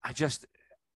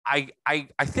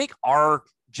think our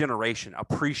generation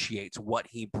appreciates what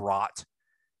he brought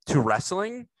to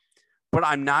wrestling, but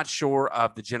I'm not sure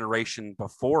of the generation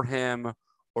before him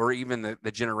or even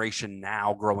the generation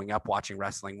now growing up watching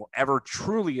wrestling will ever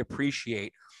truly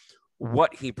appreciate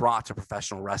what he brought to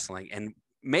professional wrestling and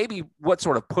maybe what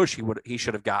sort of push he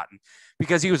should have gotten,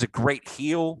 because he was a great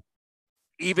heel.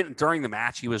 Even during the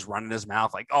match, he was running his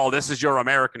mouth like, "Oh, this is your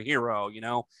American hero." You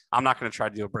know, I'm not going to try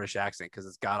to do a British accent because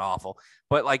it's god awful,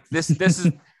 but like this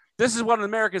is what an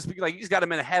American speak like. He's got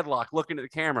him in a headlock, looking at the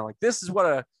camera like, "This is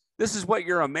what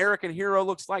your American hero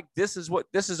looks like. This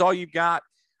is all you've got."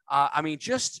 I mean,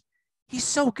 just he's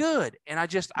so good, and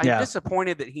I'm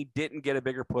disappointed that he didn't get a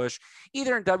bigger push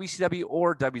either in WCW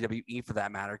or WWE for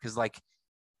that matter, because like,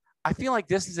 I feel like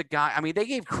this is a guy. I mean, they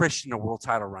gave Christian a world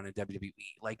title run in WWE.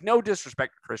 Like, no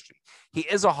disrespect to Christian, he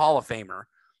is a Hall of Famer.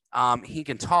 He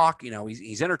can talk. You know,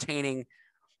 he's entertaining.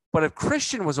 But if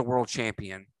Christian was a world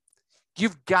champion,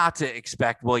 you've got to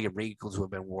expect William Regal to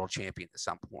have been world champion at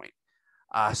some point.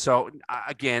 So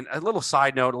again, a little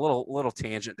side note, a little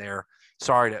tangent there.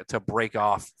 Sorry to break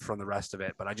off from the rest of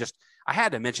it, but I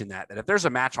had to mention that if there's a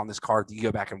match on this card that you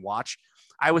go back and watch,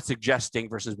 I would suggest Sting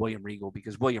versus William Regal,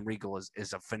 because William Regal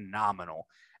is a phenomenal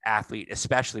athlete,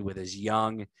 especially with his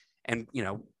young and, you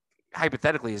know,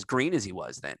 hypothetically as green as he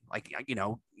was then. Like, you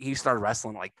know, he started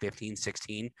wrestling like 15,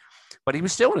 16, but he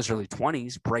was still in his early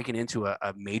 20s breaking into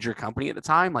a major company at the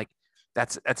time. Like,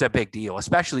 that's a big deal,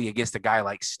 especially against a guy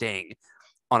like Sting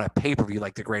on a pay-per-view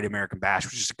like the Great American Bash,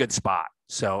 which is a good spot.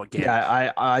 So again,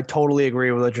 yeah, I totally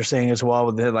agree with what you're saying as well.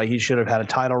 With it, like, he should have had a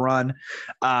title run.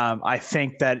 I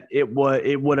think that it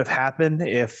would have happened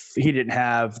if he didn't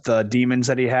have the demons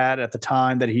that he had at the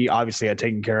time that he obviously had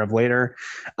taken care of later.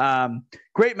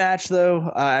 Great match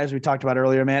though, as we talked about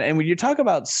earlier, man. And when you talk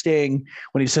about Sting,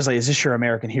 when he says like, "Is this your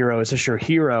American hero? Is this your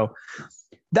hero?"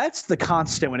 That's the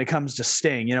constant when it comes to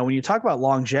Sting. You know, when you talk about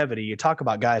longevity, you talk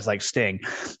about guys like Sting.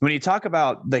 When you talk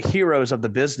about the heroes of the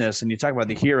business and you talk about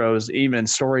the heroes, even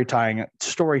storytelling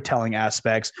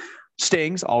aspects,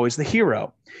 Sting's always the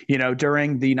hero. You know,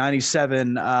 during the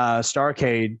 97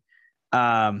 Starrcade,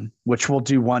 which we'll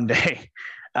do one day.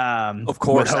 Of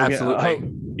course, Hogan, absolutely.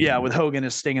 With Hogan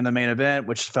and Sting in the main event,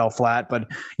 which fell flat.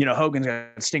 But, you know, Hogan's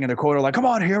got Sting in the corner, like, come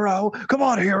on, hero.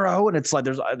 And it's like,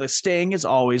 the Sting is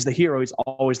always the hero. He's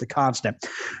always the constant.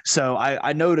 So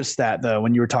I noticed that, though,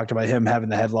 when you were talking about him having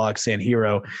the headlock saying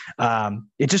hero,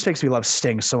 it just makes me love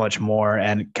Sting so much more.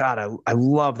 And God, I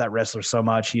love that wrestler so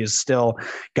much. He is still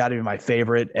got to be my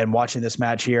favorite. And watching this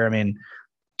match here, I mean,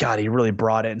 God, he really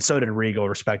brought it. And so did Regal,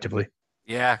 respectively.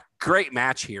 Yeah, great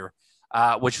match here.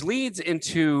 Which leads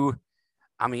into,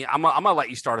 I mean, I'm gonna let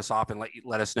you start us off and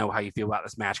let us know how you feel about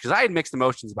this match, because I had mixed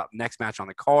emotions about the next match on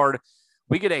the card.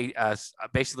 We get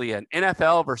basically an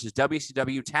NFL versus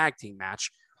WCW tag team match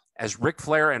as Ric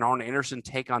Flair and Arn Anderson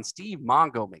take on Steve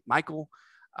Mongo McMichael,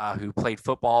 who played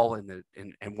football and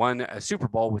won a Super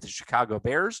Bowl with the Chicago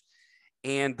Bears,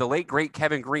 and the late great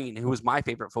Kevin Green, who was my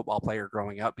favorite football player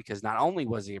growing up, because not only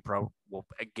was he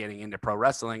getting into pro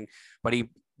wrestling, but he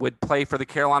would play for the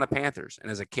Carolina Panthers. And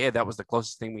as a kid, that was the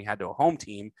closest thing we had to a home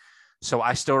team. So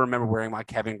I still remember wearing my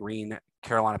Kevin Green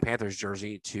Carolina Panthers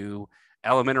jersey to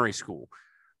elementary school.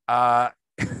 Before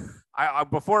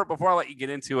I let you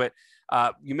get into it,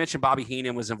 you mentioned Bobby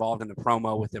Heenan was involved in the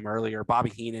promo with him earlier.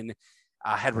 Bobby Heenan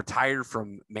had retired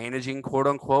from managing, quote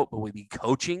unquote, but would be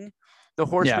coaching the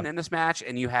Horsemen in this match.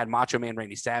 And you had Macho Man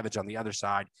Randy Savage on the other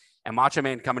side, and Macho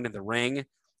Man coming to the ring.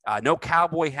 No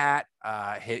cowboy hat.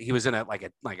 He was in a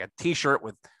t-shirt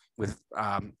with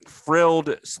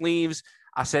frilled sleeves.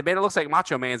 I said, man, it looks like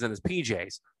Macho Man's in his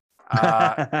PJs.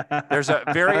 There's a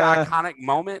very iconic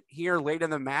moment here late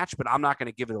in the match, but I'm not going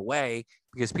to give it away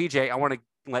because PJ, I want to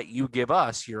let you give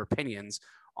us your opinions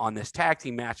on this tag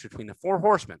team match between the Four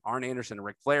Horsemen, Arn Anderson and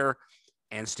Ric Flair,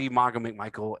 and Steve Mongo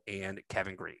McMichael and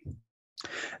Kevin Green.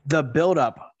 The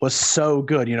buildup was so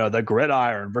good, you know, the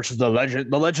gridiron versus the legends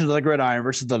of the gridiron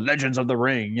versus the legends of the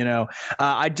ring. You know,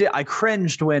 I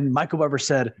cringed when Michael Weber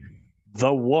said,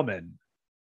 "The woman,"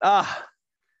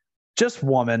 just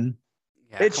woman.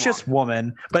 Yeah, It's just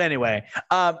woman. But anyway,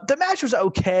 the match was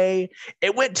okay.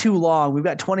 It went too long. We've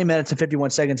got 20 minutes and 51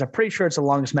 seconds. I'm pretty sure it's the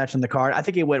longest match on the card. I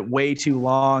think it went way too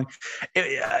long.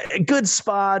 Good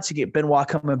spots. You get Benoit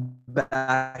coming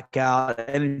back out.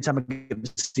 Anytime I get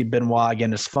to see Benoit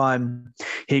again, it's fun.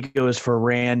 He goes for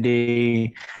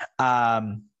Randy.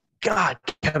 God,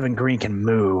 Kevin Green can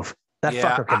move. That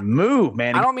fucker can move,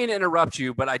 man. I don't mean to interrupt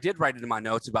you, but I did write it in my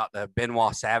notes about the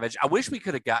Benoit Savage. I wish we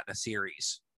could have gotten a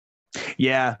series.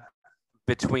 Yeah.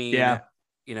 Between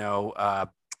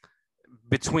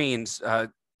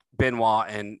Benoit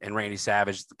and Randy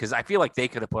Savage, because I feel like they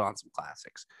could have put on some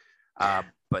classics.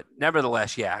 But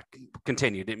nevertheless,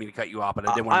 continue. Didn't mean to cut you off, but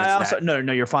I didn't want to miss that.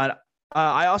 No, you're fine.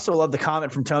 I also love the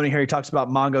comment from Tony here. He talks about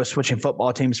Mongo switching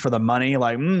football teams for the money.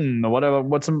 Like, is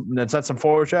that some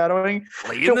foreshadowing?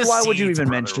 Why would you even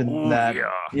mention that?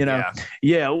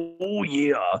 Yeah. Oh,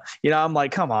 yeah. I'm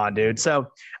like, come on, dude. So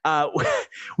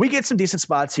we get some decent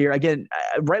spots here. Again,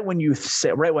 right when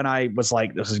I was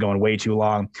like, this is going way too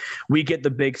long, we get the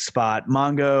big spot.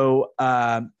 Mongo,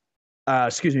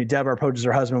 Deborah approaches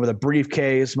her husband with a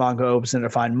briefcase. Mongo opens it to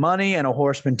find money and a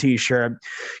Horseman t-shirt.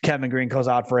 Kevin Green calls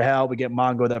out for help. We get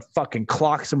Mongo that fucking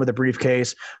clocks him with a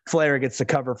briefcase. Flair gets the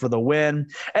cover for the win.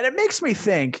 And it makes me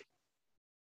think,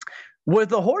 was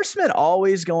the Horseman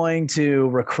always going to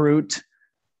recruit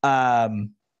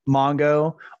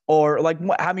Mongo? Or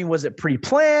was it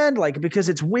pre-planned? Because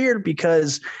it's weird,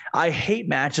 because I hate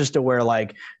matches to where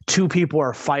two people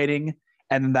are fighting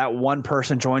and that one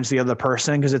person joins the other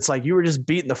person, because it's like, you were just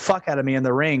beating the fuck out of me in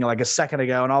the ring a second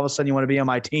ago, and all of a sudden you want to be on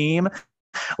my team.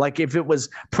 If it was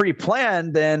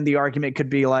pre-planned, then the argument could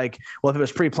be if it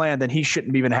was pre-planned, then he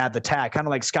shouldn't even have the tag. Kind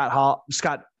of like Scott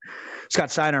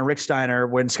Steiner and Rick Steiner,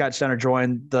 when Scott Steiner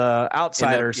joined the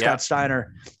Outsiders. Scott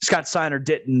Steiner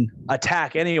didn't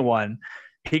attack anyone.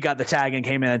 He got the tag and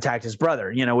came in and attacked his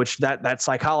brother, which that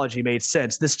psychology made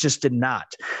sense. This just did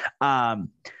not.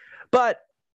 But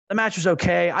the match was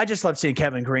okay. I just love seeing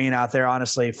Kevin Green out there,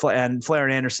 honestly, and Flair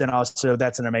and Anderson also.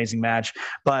 That's an amazing match.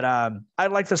 But I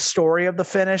like the story of the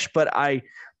finish, but I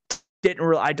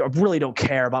really don't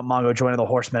care about Mongo joining the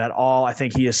Horsemen at all. I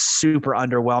think he is super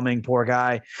underwhelming, poor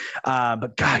guy.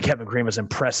 But God, Kevin Green was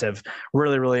impressive.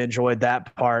 Really, really enjoyed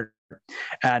that part.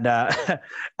 And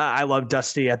I love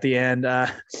Dusty at the end.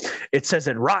 It says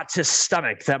it rots his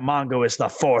stomach that Mongo is the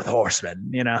fourth horseman.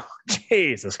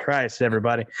 Jesus Christ,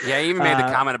 everybody. Yeah, he even made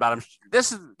the comment about him.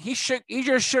 He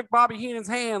just shook Bobby Heenan's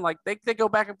hand. They go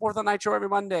back and forth on Nitro every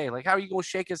Monday. How are you gonna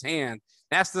shake his hand?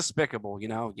 That's despicable.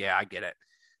 Yeah, I get it.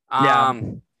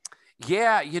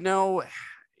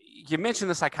 You mentioned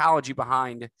the psychology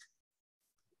behind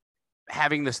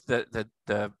having the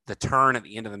turn at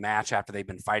the end of the match after they've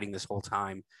been fighting this whole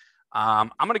time. I'm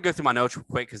going to go through my notes real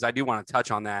quick because I do want to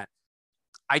touch on that.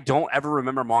 I don't ever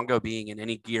remember Mongo being in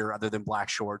any gear other than black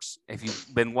shorts. If you've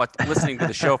been listening to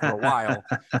the show for a while,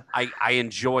 I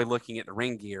enjoy looking at the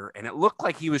ring gear, and it looked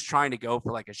like he was trying to go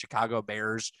for a Chicago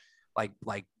Bears, like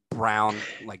brown,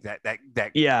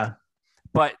 that. Yeah.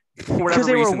 But for whatever because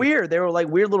they reason, were weird. They were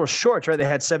weird little shorts, right? They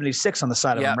had 76 on the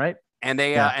side of them, right? And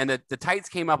they and the tights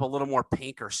came up a little more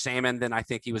pink or salmon than I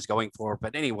think he was going for.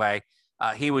 But anyway,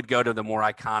 he would go to the more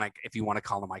iconic, if you want to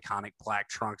call them iconic, black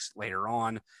trunks later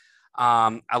on.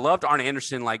 I loved Arn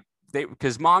Anderson,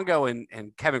 because Mongo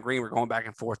and Kevin Green were going back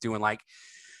and forth doing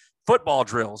football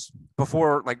drills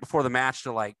before the match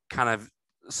to kind of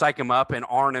psych him up. And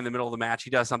Arn, in the middle of the match, he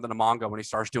does something to Mongo when he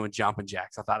starts doing jumping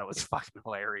jacks. I thought it was fucking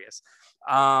hilarious.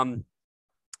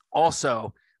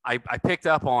 Also, I picked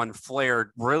up on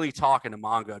Flair really talking to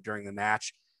Mongo during the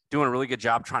match, doing a really good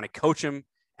job trying to coach him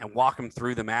and walk him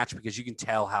through the match, because you can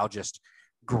tell how just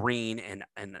green and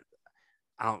I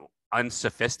don't know,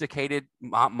 unsophisticated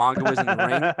Mongo is in the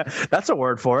ring. That's a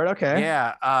word for it. Okay.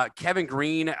 Yeah. Kevin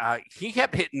Green, he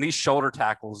kept hitting these shoulder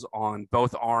tackles on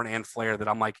both Arn and Flair that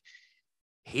I'm like,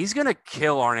 he's going to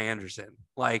kill Arn Anderson.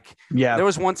 There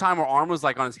was one time where Arn was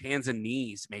on his hands and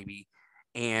knees, maybe.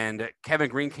 And Kevin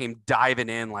Green came diving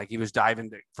in like he was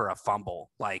diving for a fumble.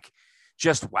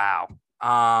 Just wow.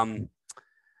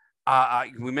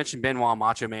 We mentioned Benoit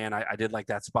Macho Man. I did like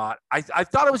that spot. I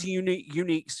thought it was a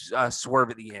unique swerve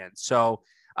at the end. So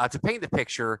to paint the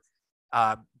picture,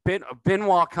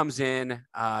 Benoit comes in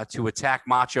to attack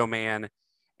Macho Man,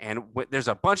 and there's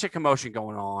a bunch of commotion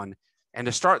going on. And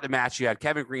to start the match, you had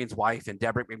Kevin Green's wife and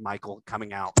Deborah McMichael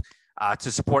coming out to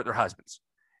support their husbands.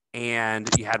 And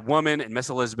you had Woman and Miss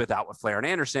Elizabeth out with Flair and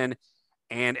Anderson.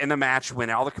 And in the match, when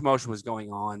all the commotion was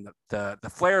going on, the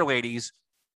Flair ladies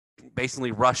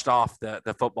basically rushed off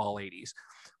the football ladies.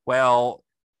 Well,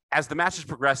 as the match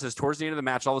progresses towards the end of the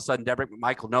match, all of a sudden, Deborah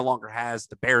McMichael no longer has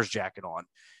the Bears jacket on.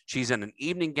 She's in an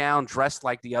evening gown, dressed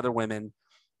like the other women,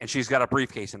 and she's got a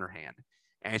briefcase in her hand.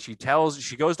 And she goes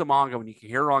to Mongo, and you can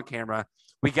hear her on camera,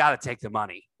 we got to take the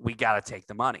money. We got to take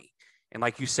the money. And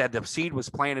like you said, the seed was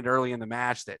planted early in the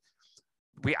match that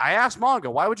I asked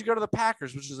Mongo, why would you go to the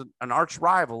Packers, which is an arch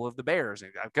rival of the Bears?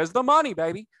 Because of the money,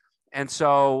 baby. And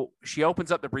so she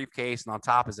opens up the briefcase, and on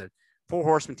top is a Four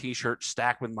Horsemen t-shirt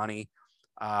stacked with money.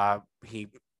 He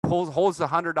holds the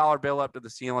 $100 bill up to the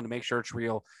ceiling to make sure it's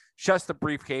real, shuts the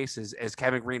briefcase as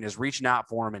Kevin Green is reaching out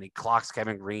for him, and he clocks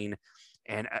Kevin Green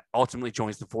and ultimately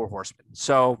joins the Four Horsemen.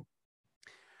 So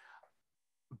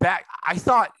I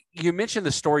thought you mentioned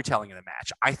the storytelling in the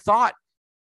match. I thought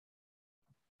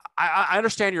I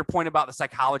understand your point about the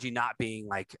psychology not being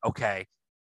like, okay,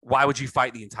 why would you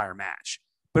fight the entire match?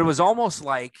 But it was almost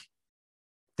like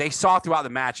they saw throughout the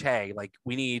match, hey, like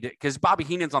we need, because Bobby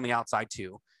Heenan's on the outside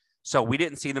too. So we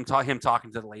didn't see him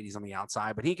talking to the ladies on the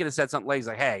outside, but he could have said something ladies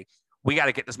like, hey, we got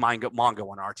to get this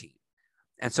Mongo on our team.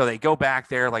 And so they go back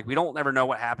there. Like, we don't ever know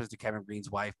what happens to Kevin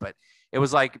Green's wife, but it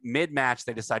was like mid-match,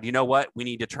 they decide, you know what? We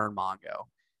need to turn Mongo.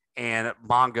 And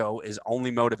Mongo is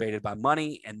only motivated by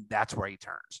money, and that's where he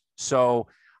turns. So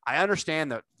I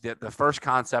understand the first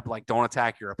concept, like don't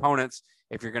attack your opponents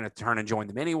if you're going to turn and join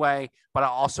them anyway. But I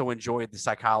also enjoyed the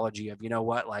psychology of, you know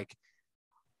what, like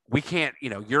we can't,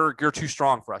 you're too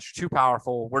strong for us. You're too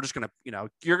powerful. We're just going to,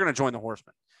 you're going to join the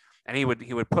Horsemen. And he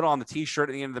would put on the t-shirt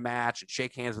at the end of the match and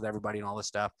shake hands with everybody and all this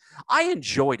stuff. I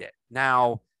enjoyed it.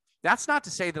 Now, that's not to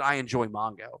say that I enjoy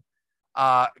Mongo.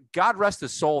 God rest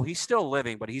his soul. He's still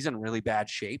living, but he's in really bad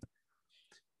shape.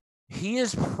 He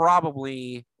is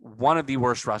probably one of the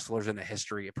worst wrestlers in the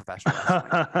history of professional wrestling.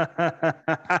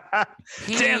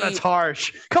 Damn, that's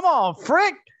harsh. Come on,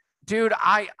 Frick. Dude,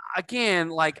 I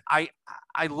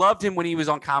loved him when he was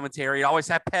on commentary. He always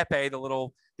had Pepe,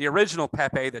 the original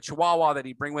Pepe, the Chihuahua that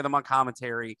he'd bring with him on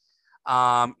commentary.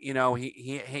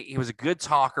 He was a good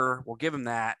talker. We'll give him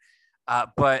that.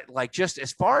 But like, just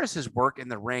as far as his work in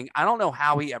the ring, I don't know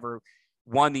how he ever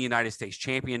won the United States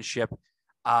Championship.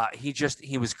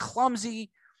 He was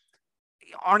clumsy.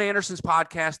 Arn Anderson's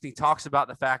podcast, he talks about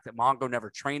the fact that Mongo never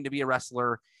trained to be a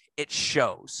wrestler. It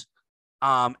shows.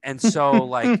 And so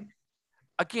like,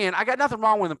 again, I got nothing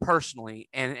wrong with him personally.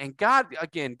 And God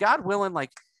willing,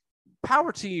 like,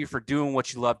 power to you for doing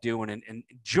what you love doing and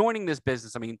joining this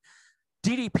business. I mean,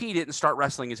 DDP didn't start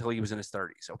wrestling until he was in his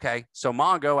 30s. Okay. So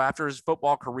Mongo, after his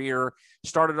football career,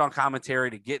 started on commentary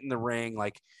to get in the ring.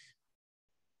 Like,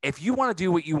 if you want to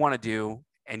do what you want to do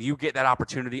and you get that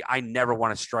opportunity, I never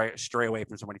want to stray away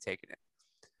from somebody taking it.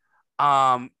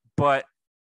 But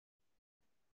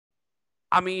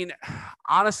I mean,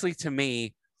 honestly, to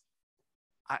me,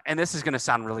 and this is going to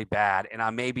sound really bad, and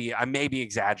I may be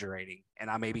exaggerating, and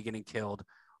I may be getting killed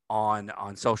on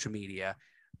social media,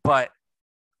 but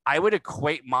I would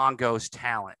equate Mongo's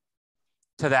talent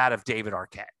to that of David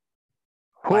Arquette.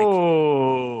 Come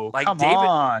on. I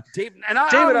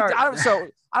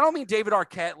don't mean David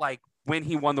Arquette like when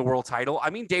he won the world title. I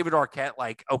mean David Arquette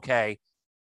like, okay,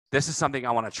 this is something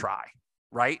I want to try,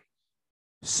 right?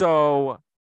 So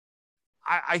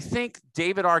I think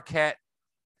David Arquette,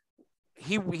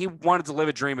 he wanted to live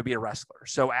a dream and be a wrestler.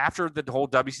 So after the whole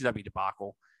WCW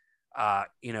debacle,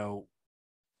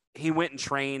 he went and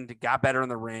trained, got better in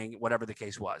the ring, whatever the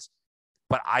case was.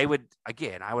 But I would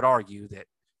argue that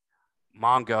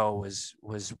Mongo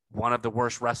was one of the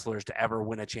worst wrestlers to ever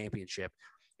win a championship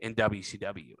in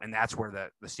WCW. And that's where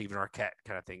the Stephen Arquette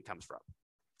kind of thing comes from.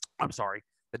 I'm sorry,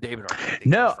 the David Arquette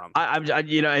thing comes from.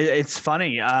 It's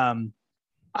funny. I'm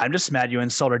just mad you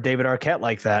insulted David Arquette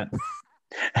like that.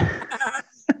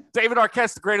 David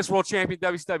Arquette's the greatest world champion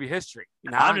in WCW history.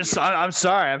 I'm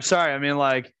sorry. I mean,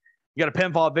 like, you got a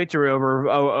pinfall victory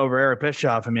over Eric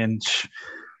Bischoff. I mean,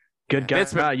 good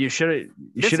guy. You should have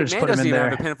just put him in there.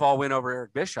 Have a pinfall win over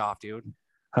Eric Bischoff, dude.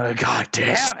 God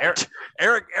damn it.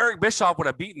 Eric Bischoff would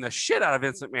have beaten the shit out of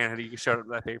Vince McMahon had he showed up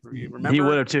at that pay-per-view. Remember? He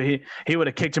would have too. He would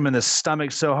have kicked him in the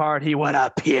stomach so hard he would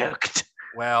have puked.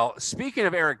 Well, speaking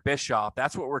of Eric Bischoff,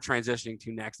 that's what we're transitioning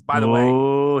to next. By the way,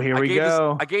 here we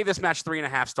go. I gave this match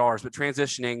 3.5 stars, but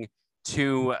transitioning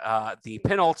to the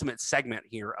penultimate segment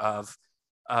here of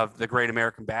the Great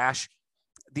American Bash.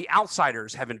 The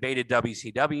Outsiders have invaded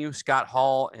WCW. Scott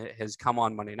Hall has come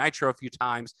on Monday Nitro a few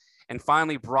times and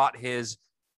finally brought his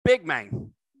big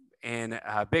man and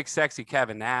big sexy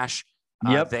Kevin Nash.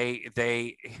 Yep. Look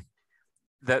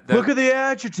at the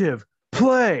adjective.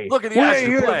 Play. Look at the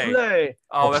adjective. Play.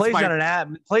 Oh, well, plays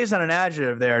on an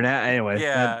adjective there. Now, anyway.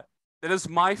 Yeah, that is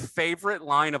my favorite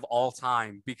line of all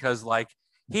time because, like,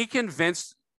 he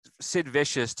convinced Sid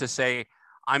Vicious to say,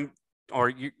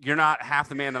 you're not half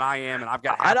the man that I am, and I've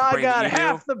got And half the I brain that got you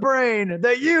half do. the brain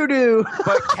that you do.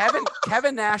 But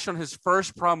Kevin Nash on his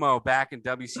first promo back in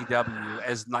WCW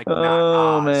as like not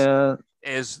Oh Oz man.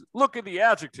 is look at the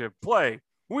adjective play.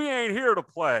 We ain't here to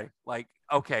play. Like,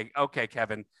 okay,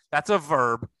 Kevin, that's a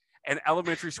verb. And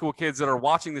elementary school kids that are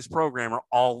watching this program are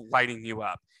all lighting you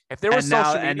up. If there was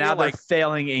social media, and now they're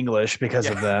failing English because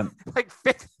of that. Like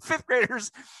fifth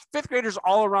graders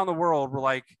all around the world were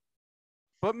like,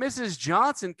 but Mrs.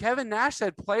 Johnson, Kevin Nash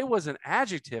said play was an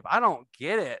adjective. I don't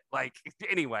get it. Like,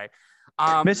 anyway.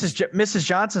 Mrs.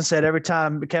 Johnson said every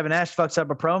time Kevin Nash fucks up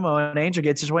a promo, an angel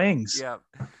gets his wings. Yeah.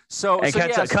 So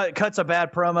cuts a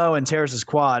bad promo and tears his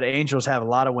quad. Angels have a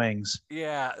lot of wings.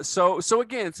 Yeah. So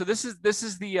again, this is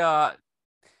the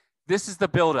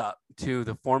build up to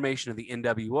the formation of the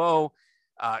NWO.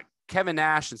 Kevin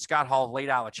Nash and Scott Hall laid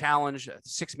out a challenge, a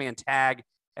 6-man tag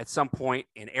at some point,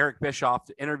 and Eric Bischoff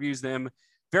interviews them,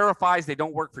 verifies they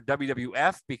don't work for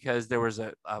WWF because there was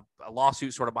a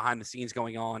lawsuit sort of behind the scenes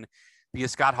going on because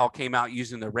Scott Hall came out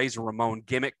using the Razor Ramon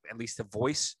gimmick, at least the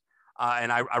voice. And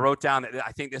I wrote down that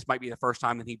I think this might be the first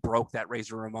time that he broke that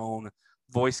Razor Ramon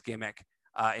voice gimmick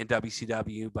in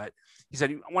WCW. But he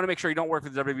said, I want to make sure you don't work for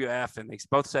the WWF. And they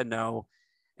both said no.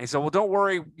 And he said, well, don't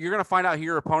worry. You're going to find out who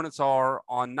your opponents are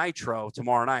on Nitro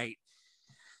tomorrow night.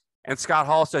 And Scott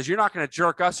Hall says, you're not going to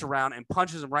jerk us around, and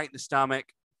punches him right in the stomach.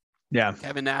 Yeah.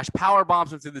 Kevin Nash power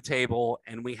bombs him through the table.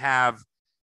 And we have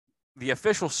the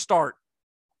official start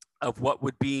of what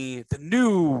would be the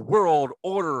new world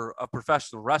order of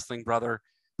professional wrestling, brother.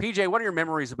 PJ, what are your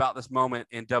memories about this moment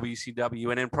in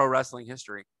WCW and in pro wrestling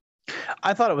history?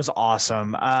 I thought it was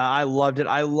awesome. I loved it.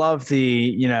 I love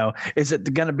is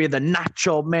it going to be the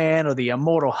Nacho Man or the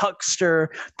Immortal Huckster?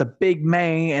 The big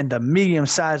man and the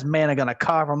medium-sized man are going to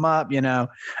carve him up,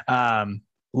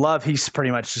 Love, he's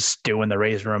pretty much just doing the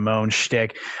Razor Ramon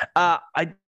shtick.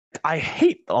 I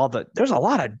hate there's a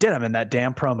lot of denim in that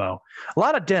damn promo. A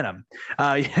lot of denim.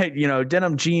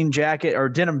 Denim jean jacket or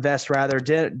denim vest rather,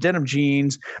 denim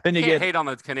jeans. Then you can't hate on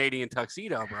the Canadian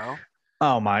tuxedo, bro.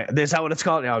 Oh my, is that what it's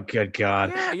called? Oh, good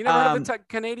God. Yeah, you never heard of the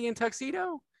Canadian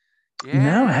tuxedo? Yeah.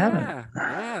 No, I haven't.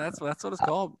 Yeah, that's what it's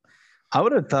called. I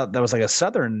would have thought that was like a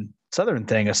southern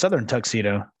thing, a southern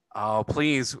tuxedo. Oh,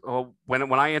 please.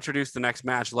 When I introduce the next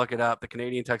match, look it up. The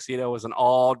Canadian tuxedo was an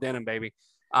all denim, baby.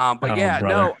 But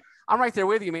no, I'm right there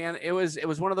with you, man. It was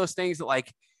one of those things that,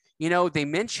 they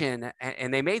mention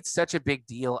and they made such a big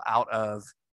deal out of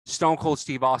Stone Cold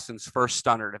Steve Austin's first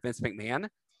stunner to Vince McMahon.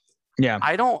 Yeah.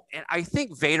 I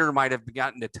think Vader might have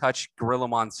gotten to touch Gorilla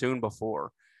Monsoon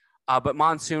before, but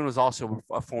Monsoon was also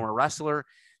a former wrestler.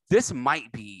 This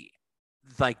might be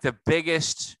like the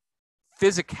biggest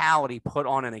physicality put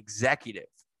on an executive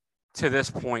to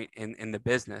this point in the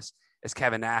business as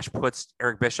Kevin Nash puts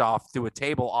Eric Bischoff through a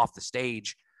table off the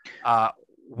stage.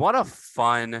 What a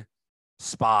fun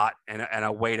spot and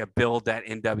a way to build that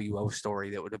NWO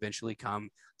story that would eventually come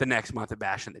the next month at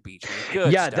Bash on the Beach.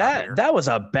 Good stuff here. that was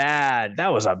a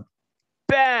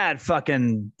bad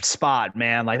fucking spot,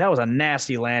 man. Like, that was a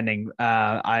nasty landing.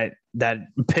 That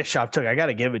Bischoff took. I got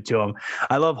to give it to him.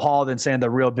 I love Hall then saying the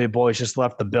real big boys just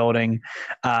left the building.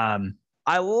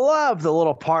 I love the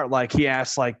little part, like he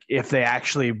asked, like, if they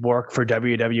actually work for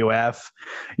WWF,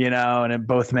 and then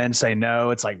both men say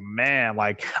no. It's like, man,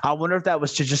 like, I wonder if that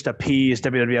was to just appease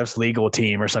WWF's legal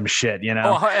team or some shit,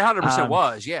 Oh, 100%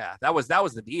 was. Yeah, that was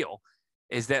the deal,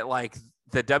 is that, like,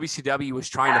 the WCW was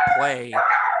trying to play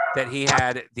that he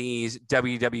had these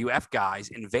WWF guys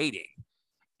invading.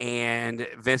 And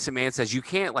Vince McMahon says, you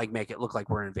can't, like, make it look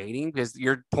like we're invading because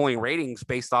you're pulling ratings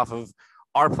based off of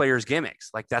our players' gimmicks.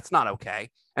 Like, that's not okay.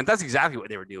 And that's exactly what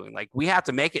they were doing. Like, we have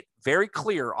to make it very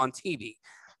clear on TV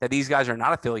that these guys are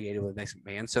not affiliated with Vince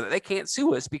McMahon so that they can't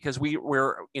sue us because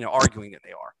we're arguing that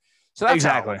they are. So that's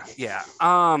exactly.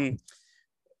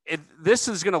 This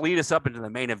is going to lead us up into the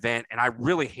main event, and I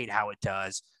really hate how it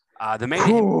does. The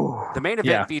main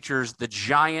event features the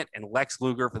Giant and Lex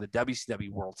Luger for the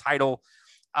WCW World Title.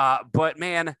 But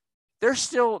man, they're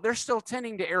still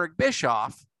tending to Eric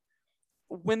Bischoff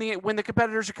when the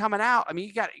competitors are coming out. I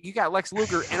mean, you got Lex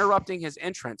Luger interrupting his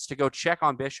entrance to go check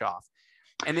on Bischoff.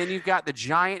 And then you've got the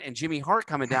Giant and Jimmy Hart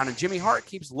coming down, and Jimmy Hart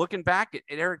keeps looking back at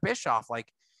Eric Bischoff. Like,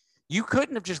 you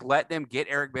couldn't have just let them get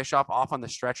Eric Bischoff off on the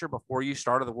stretcher before you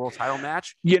started the world title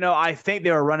match. I think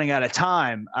they were running out of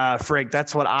time, Frick.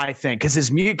 That's what I think. Because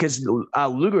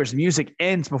Luger's music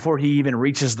ends before he even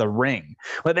reaches the ring.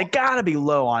 Like, they got to be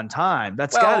low on time.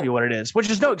 That's got to be what it is, which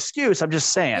is no excuse. I'm just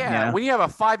saying. Yeah, when you have a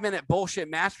 5-minute bullshit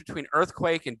match between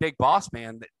Earthquake and Big Boss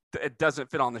Man, it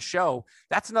doesn't fit on the show.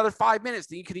 That's another 5 minutes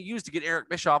that you could have used to get Eric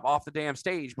Bischoff off the damn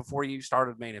stage before you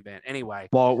started the main event. Anyway.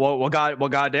 Well,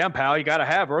 goddamn, pal, you got to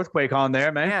have Earthquake on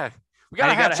there, man. Yeah. You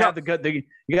got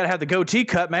to have the goatee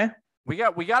cut, man. We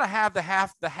got to have the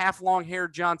half long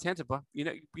haired John Tentapa.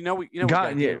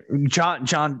 John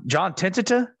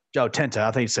Tentata? Joe Tenta.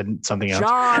 I think he said something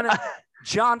else.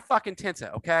 John fucking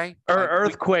Tenta, okay?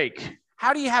 Earthquake.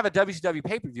 How do you have a WCW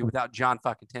pay-per-view without John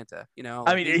fucking Tenta?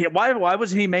 I mean, why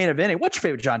wasn't he main eventing? What's your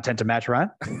favorite John Tenta match,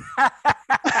 Ryan?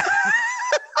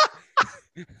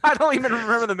 I don't even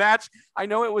remember the match. I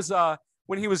know it was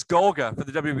when he was Golga for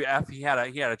the WWF. He had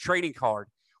a trading card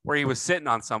where he was sitting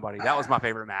on somebody. That was my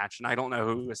favorite match, and I don't know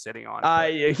who he was sitting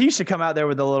on. He used to come out there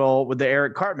with the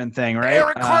Eric Cartman thing, right?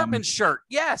 Eric Cartman shirt,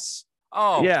 yes.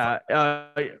 Oh yeah.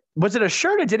 Was it a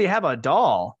shirt or did he have a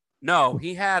doll? No,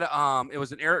 he had it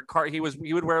was an Eric Cartman.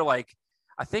 He would wear like,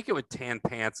 I think it would tan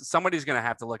pants. Somebody's gonna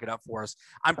have to look it up for us.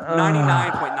 I'm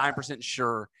 99.9%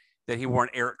 sure that he wore an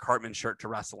Eric Cartman shirt to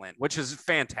wrestle in, which is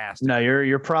fantastic. No,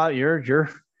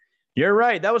 you're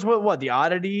right. That was what the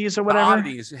Oddities or whatever. The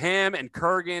Oddities, him and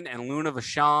Kurgan and Luna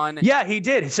Vachon. Yeah, he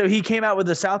did. So he came out with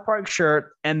the South Park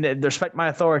shirt and the Respect My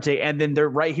Authority, and then they're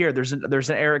right here. There's an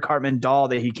Eric Cartman doll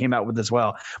that he came out with as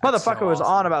well. That's Motherfucker was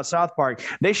on about South Park.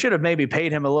 They should have maybe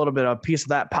paid him a little bit of a piece of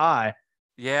that pie.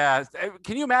 Yeah,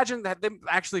 can you imagine that them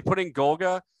actually putting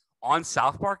Golga on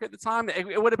South Park at the time?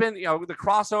 It would have been, the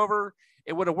crossover.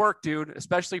 It would have worked, dude,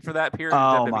 especially for that period.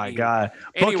 Oh my god!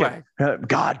 Anyway,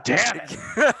 god damn it.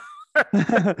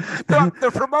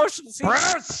 the promotion scene.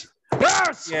 Bruce!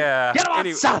 Yeah. Get him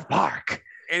on South Park.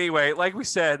 Anyway, like we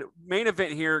said, main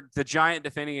event here, the Giant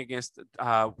defending against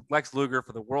Lex Luger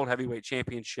for the World Heavyweight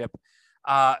Championship.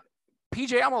 PJ, I'm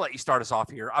going to let you start us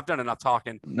off here. I've done enough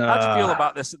talking. How'd you feel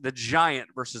about this, the Giant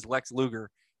versus Lex Luger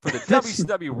for the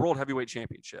WCW World Heavyweight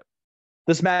Championship?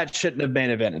 This match shouldn't have main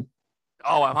evented.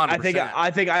 Oh, 100%.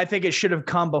 I think it should have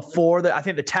come before that. I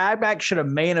think the tag match should have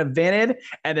main evented,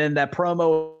 and then that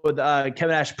promo with Kevin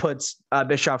Nash puts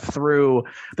Bischoff through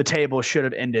the table should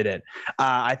have ended it.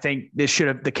 I think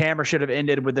the camera should have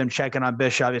ended with them checking on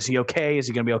Bischoff. Is he okay? Is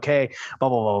he going to be okay? Blah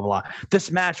blah blah blah blah.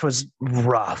 This match was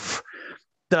rough.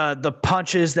 The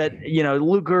punches that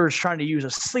Luger is trying to use a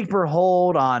sleeper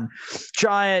hold on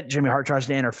Giant. Jimmy Hart tries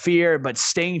to interfere, but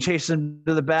Sting chases him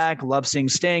to the back. Love seeing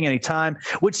Sting anytime.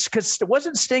 Which because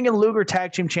wasn't Sting and Luger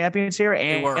tag team champions here,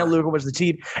 and Luger was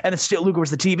the Luger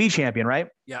was the TV champion, right?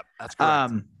 Yep, that's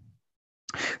correct.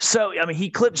 So I mean, he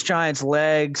clips Giant's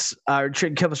legs,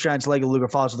 clips Giant's leg, and Luger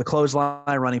follows with the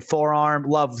clothesline, running forearm.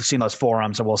 Love seeing those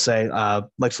forearms. I will say,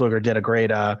 Lex Luger did a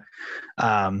great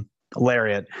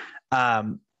lariat.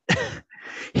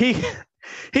 He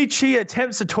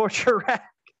attempts to torture Rack.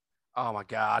 Oh my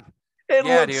god. It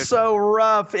looks so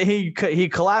rough. He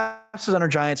collapses under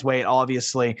Giant's weight,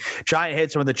 obviously. Giant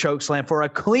hits him with a choke slam for a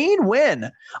clean win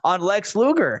on Lex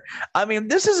Luger. I mean,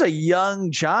 this is a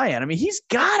young Giant. I mean, he's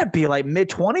got to be like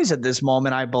mid-20s at this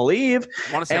moment, I believe.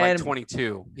 I want to say like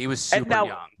 22. He was super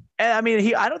young. And I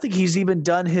mean, I don't think he's even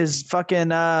done his fucking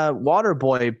water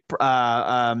boy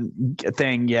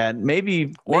thing yet.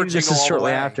 Maybe this is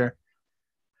shortly after.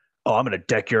 Oh, I'm gonna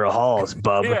deck your halls,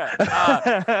 bub. No,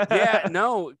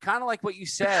 kind of like what you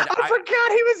said. I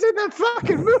forgot he was in that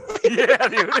fucking movie. Yeah,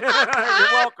 dude.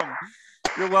 You're welcome.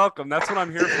 You're welcome. That's what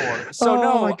I'm here for.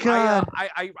 So my God.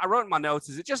 I wrote in my notes.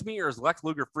 Is it just me or is Lex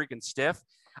Luger freaking stiff?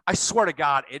 I swear to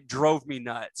God, it drove me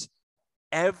nuts.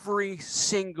 Every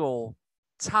single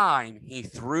time he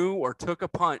threw or took a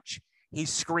punch, he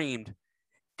screamed.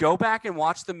 Go back and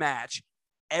watch the match.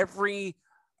 Every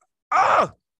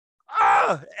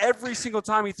single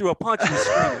time he threw a punch, he was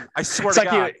screaming. I swear to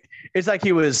God. It's like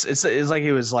he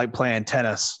was like playing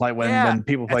tennis, like when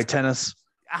people play tennis.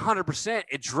 100%.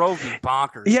 It drove me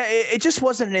bonkers. Yeah, it just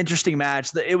wasn't an interesting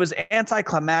match. It was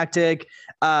anticlimactic.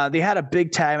 They had a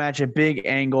big tag match, a big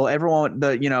angle. Everyone,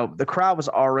 the crowd was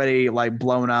already like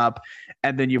blown up,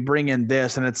 and then you bring in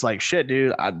this, and it's like, shit,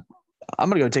 dude. I'm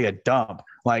gonna go take a dump.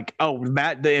 Like, oh,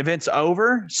 Matt, the event's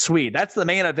over. Sweet, that's the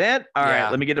main event. All right,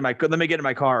 let me get in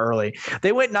my car early.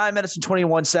 They went 9 minutes and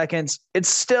 21 seconds. It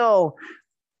still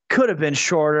could have been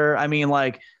shorter. I mean,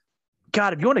 like,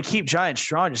 God, if you want to keep Giant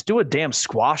strong, just do a damn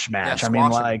squash match.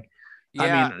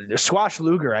 Squash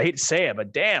Luger. I hate to say it,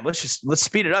 but damn, let's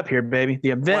speed it up here, baby. The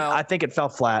event, I think it fell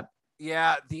flat.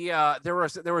 Yeah, there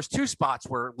was two spots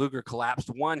where Luger collapsed.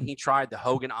 One, he tried the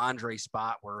Hogan Andre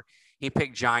spot where he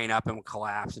picked Giant up and would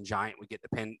collapse, and Giant would get the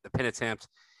pin attempt.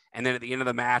 And then at the end of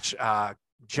the match,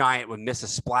 Giant would miss a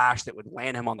splash that would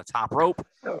land him on the top rope.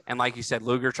 And like you said,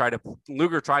 Luger tried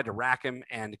to rack him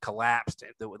and collapsed.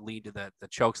 That would lead to the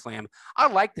choke slam. I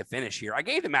like the finish here. I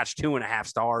gave the match 2.5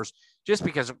 stars just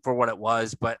because for what it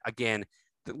was. But again,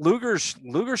 Luger's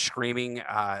screaming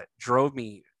drove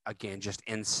me again just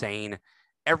insane.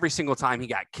 Every single time he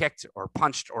got kicked or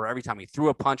punched, or every time he threw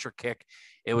a punch or kick,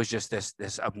 it was just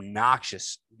this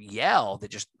obnoxious yell that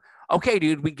just, okay,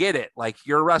 dude, we get it. Like,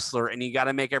 you're a wrestler and you got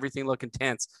to make everything look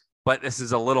intense, but this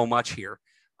is a little much here.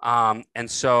 And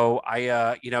so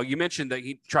you mentioned that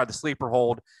he tried the sleeper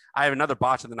hold. I have another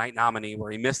botch of the night nominee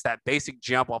where he missed that basic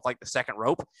jump off like the second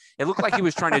rope. It looked like he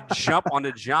was trying to jump on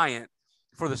the Giant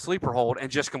for the sleeper hold and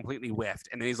just completely whiffed.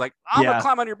 And then he's like, I'm going to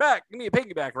climb on your back. Give me a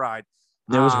piggyback ride.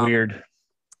 It was weird.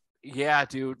 Yeah,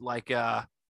 dude. Like, the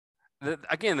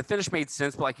finish made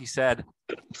sense, but like you said,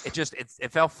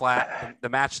 it fell flat. The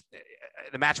match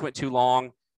went too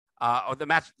long. Or the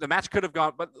match could have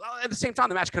gone, but at the same time,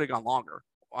 the match could have gone longer.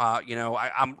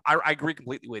 I agree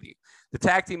completely with you. The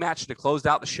tag team match should have closed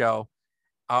out the show,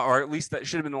 or at least that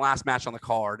should have been the last match on the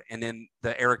card, and then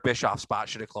the Eric Bischoff spot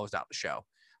should have closed out the show.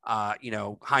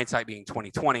 Hindsight being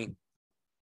 2020,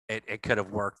 it could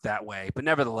have worked that way, but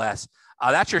nevertheless,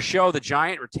 that's your show. The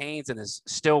Giant retains and is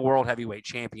still world heavyweight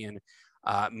champion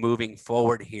moving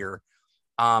forward here.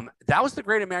 That was the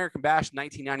Great American Bash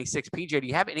 1996. PJ, do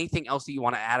you have anything else that you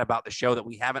want to add about the show that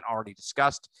we haven't already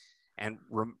discussed? And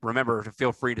remember to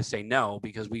feel free to say no,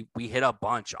 because we hit a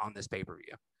bunch on this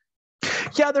pay-per-view.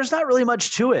 Yeah, there's not really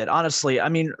much to it, honestly. I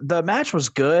mean, the match was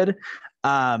good.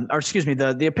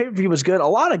 The pay-per-view was good. A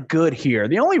lot of good here.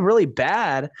 The only really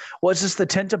bad was just the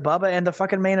Tenta Bubba and the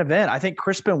fucking main event. I think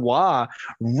Chris Benoit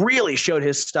really showed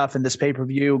his stuff in this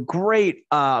pay-per-view. Great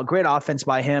offense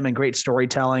by him and great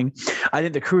storytelling. I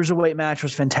think the Cruiserweight match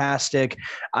was fantastic.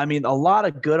 I mean, a lot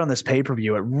of good on this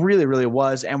pay-per-view. It really, really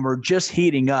was. And we're just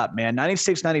heating up, man.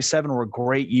 96, 97 were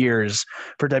great years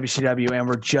for WCW, and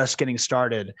we're just getting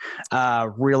started.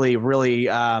 Really,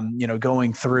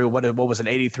 going through what was it,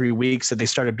 83 weeks that they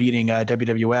started beating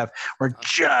WWF. We're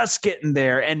just getting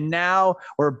there. And now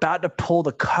we're about to pull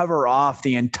the cover off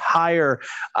the entire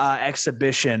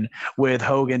exhibition with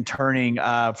Hogan turning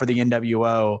for the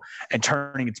NWO and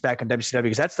turning its back on WCW,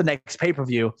 because that's the next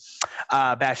pay-per-view,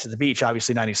 Bash at the Beach,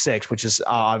 obviously 96, which is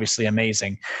obviously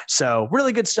amazing. So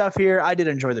really good stuff here. I did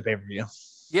enjoy the pay-per-view.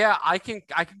 Yeah, I can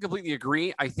completely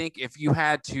agree. I think if you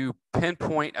had to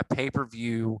pinpoint a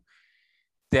pay-per-view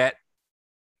that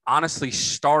honestly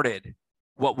started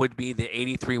what would be the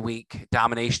 83-week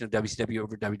domination of WCW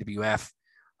over WWF,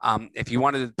 if you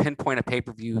wanted to pinpoint a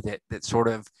pay-per-view that sort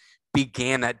of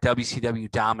began that WCW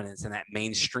dominance and that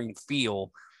mainstream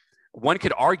feel, one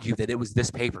could argue that it was this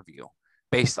pay-per-view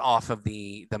based off of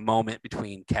the moment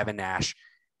between Kevin Nash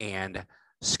and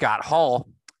Scott Hall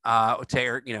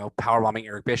powerbombing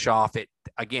Eric Bischoff.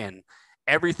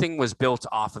 Everything was built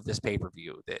off of this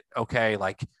pay-per-view that, okay,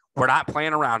 like, we're not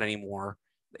playing around anymore.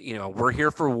 We're here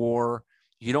for war.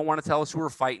 You don't want to tell us who we're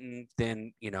fighting,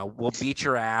 then, we'll beat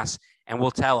your ass and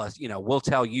we'll tell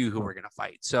you who we're going to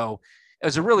fight. So it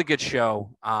was a really good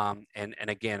show. And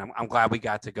again, I'm glad we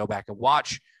got to go back and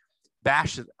watch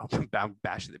Bash at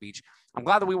the Beach. I'm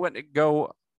glad that we went to go.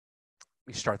 Let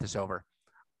me start this over.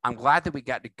 I'm glad that we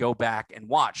got to go back and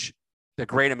watch the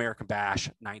Great American Bash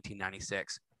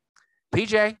 1996.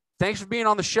 PJ, thanks for being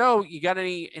on the show. You got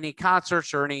any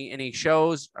concerts or any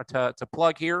shows to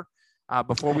plug here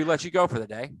before we let you go for the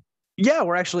day? Yeah,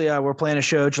 we're actually we're playing a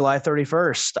show July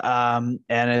 31st,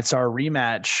 and it's our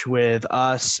rematch with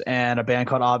us and a band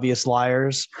called Obvious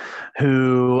Liars,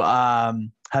 who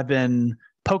have been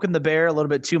poking the bear a little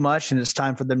bit too much, and it's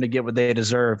time for them to get what they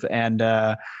deserve. And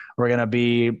we're going to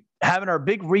be having our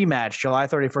big rematch July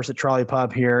 31st at Trolley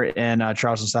Pub here in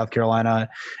Charleston, South Carolina,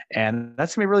 and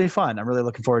that's going to be really fun. I'm really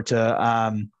looking forward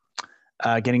to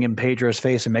getting in Pedro's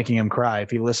face and making him cry. If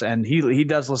he listen, and he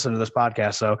does listen to this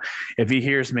podcast, so if he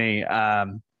hears me,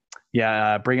 bring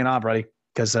it on, buddy,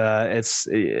 because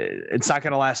it's not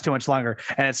going to last too much longer,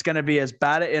 and it's going to be as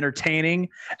bad at entertaining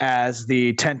as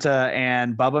the Tenta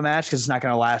and Bubba match, because it's not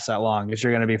going to last that long, because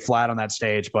you're going to be flat on that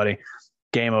stage, buddy.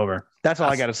 Game over. That's all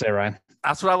I got to say, Ryan.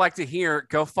 That's what I like to hear.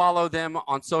 Go follow them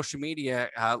on social media.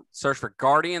 Search for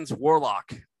Guardians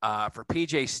Warlock. For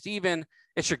PJ Steven,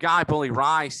 it's your guy, Bully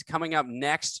Rice. Coming up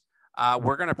next,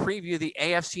 we're going to preview the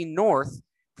AFC North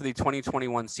for the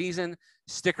 2021 season.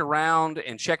 Stick around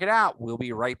and check it out. We'll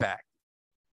be right back.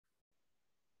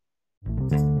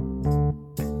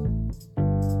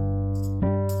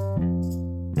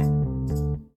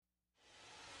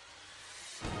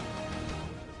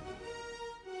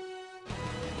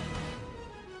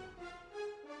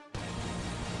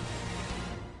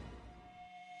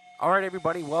 All right,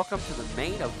 everybody, welcome to the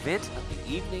main event of the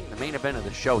evening, the main event of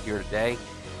the show here today.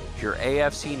 It's your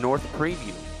AFC North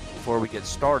preview. Before we get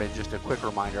started, just a quick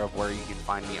reminder of where you can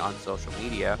find me on social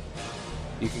media.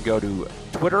 You can go to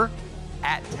Twitter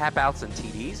at Tapouts and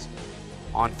TDs.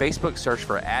 On Facebook, search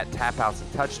for at Tapouts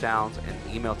and Touchdowns, and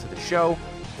email to the show,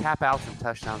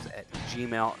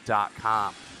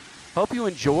 tapoutsandtouchdowns@gmail.com. Hope you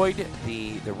enjoyed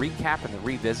the recap and the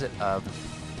revisit of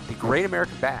the Great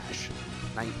American Bash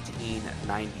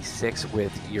 1996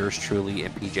 with yours truly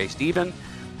and PJ Steven.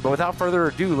 But without further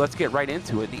ado, let's get right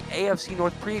into it. The AFC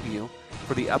North preview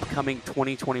for the upcoming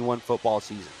 2021 football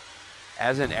season.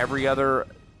 As in every other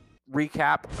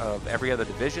recap of every other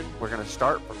division, we're going to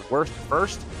start from the worst to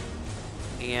first.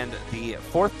 And the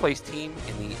fourth place team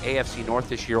in the AFC North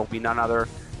this year will be none other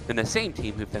than the same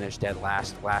team who finished dead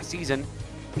last season,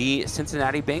 the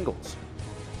Cincinnati Bengals.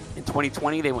 In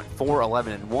 2020, they went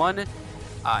 4-11-1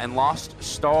 and lost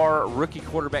star rookie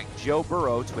quarterback Joe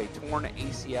Burrow to a torn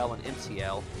ACL and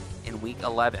MCL in Week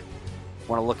 11.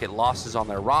 Want to look at losses on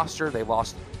their roster? They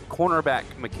lost cornerback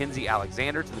Mackenzie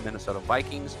Alexander to the Minnesota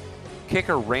Vikings,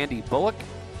 kicker Randy Bullock,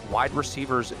 wide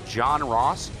receivers John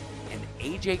Ross, and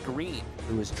A.J. Green,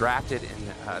 who was drafted in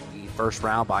the first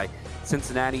round by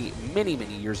Cincinnati many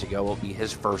years ago. Will be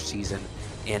his first season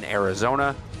in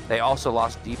Arizona. They also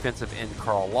lost defensive end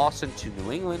Carl Lawson to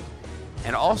New England,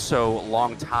 and also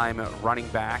longtime running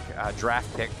back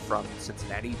draft pick from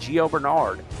Cincinnati, Gio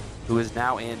Bernard, who is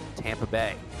now in Tampa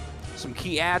Bay. Some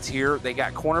key adds here: they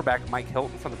got cornerback Mike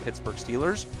Hilton from the Pittsburgh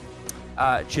Steelers,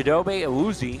 Chidobe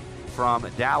Awuzie from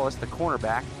Dallas, the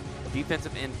cornerback,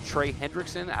 defensive end Trey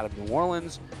Hendrickson out of New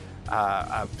Orleans.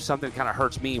 Something that kind of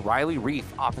hurts me, Riley Reif,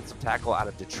 offensive tackle out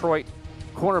of Detroit,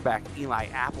 cornerback Eli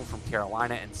Apple from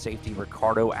Carolina, and safety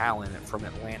Ricardo Allen from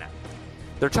Atlanta.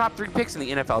 Their top three picks in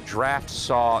the NFL draft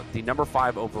saw the number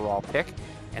 5 overall pick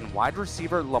and wide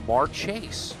receiver Lamar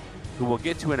Chase, who we'll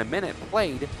get to in a minute,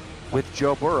 played with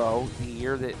Joe Burrow the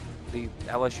year that the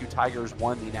LSU Tigers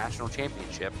won the national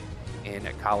championship in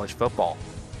college football.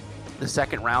 The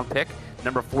second round pick,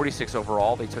 number 46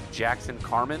 overall, they took Jackson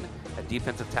Carman, a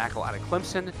defensive tackle out of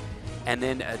Clemson. And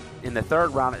then in the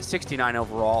third round at 69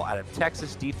 overall out of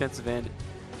Texas, defensive end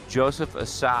Joseph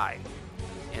Asai.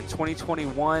 In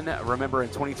 2021, remember in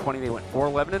 2020 they went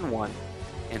 4-11-1.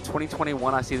 In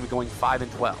 2021, I see them going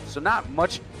 5-12. So not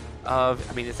much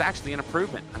it's actually an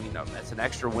improvement. It's an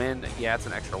extra win. Yeah, it's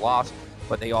an extra loss,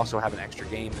 but they also have an extra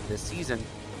game this season.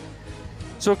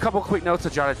 So a couple quick notes to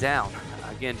jot it down.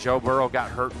 Again, Joe Burrow got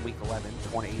hurt in Week 11,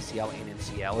 torn ACL and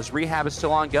MCL. His rehab is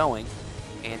still ongoing,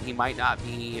 and he might not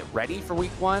be ready for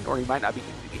Week 1, or he might not be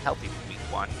completely healthy for Week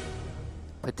 1,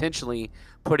 potentially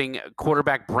putting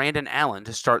quarterback Brandon Allen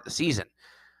to start the season.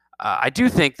 I do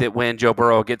think that when Joe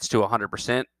Burrow gets to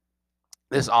 100%,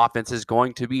 this offense is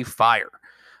going to be fire.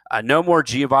 No more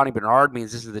Giovanni Bernard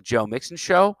means this is the Joe Mixon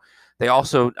show. They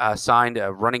also signed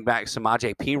running back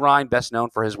Samaje Perine, best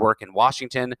known for his work in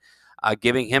Washington,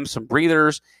 giving him some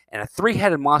breathers, and a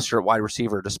three-headed monster at wide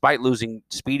receiver. Despite losing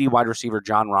speedy wide receiver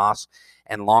John Ross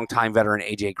and longtime veteran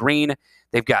A.J. Green,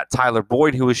 they've got Tyler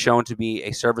Boyd, who is shown to be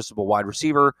a serviceable wide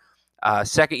receiver,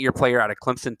 second-year player out of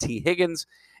Clemson, T. Higgins,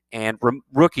 and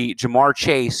rookie Jamar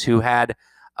Chase, who had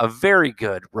a very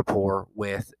good rapport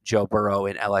with Joe Burrow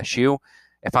in LSU.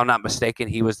 If I'm not mistaken,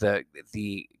 he was the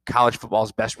college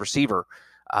football's best receiver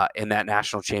in that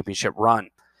national championship run.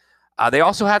 They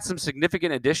also had some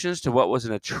significant additions to what was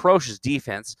an atrocious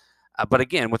defense. But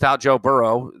again, without Joe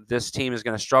Burrow, this team is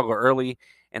going to struggle early,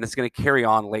 and it's going to carry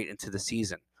on late into the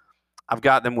season. I've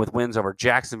got them with wins over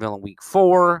Jacksonville in Week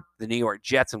 4, the New York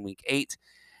Jets in Week 8,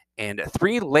 and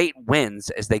 3 late wins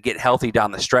as they get healthy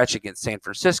down the stretch against San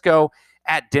Francisco,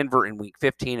 at Denver in Week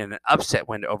 15, and an upset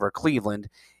win over Cleveland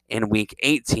in Week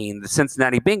 18. The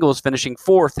Cincinnati Bengals finishing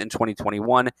 4th in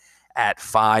 2021 at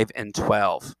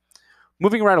 5-12.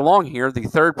 Moving right along here, the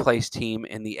third place team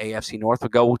in the AFC North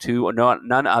would go to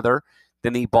none other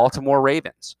than the Baltimore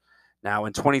Ravens. Now,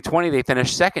 in 2020, they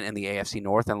finished second in the AFC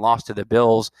North and lost to the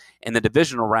Bills in the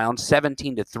divisional round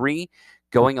 17-3,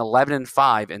 going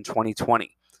 11-5 in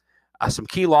 2020. Some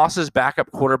key losses: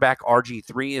 backup quarterback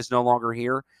RG3 is no longer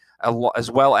here, as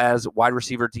well as wide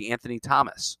receiver DeAnthony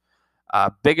Thomas.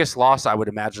 Biggest loss, I would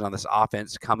imagine, on this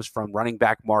offense comes from running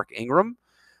back Mark Ingram,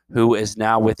 who is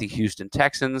now with the Houston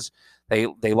Texans. They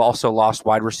also lost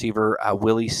wide receiver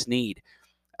Willie Snead.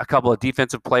 A couple of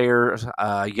defensive players,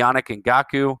 Yannick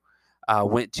Ngakoue,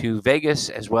 went to Vegas,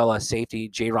 as well as safety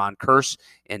Jaron Kearse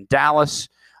in Dallas.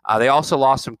 They also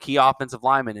lost some key offensive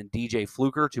linemen in DJ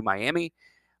Fluker to Miami,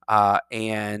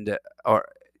 and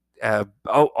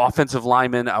offensive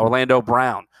lineman Orlando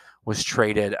Brown was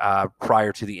traded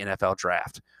prior to the NFL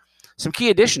draft. Some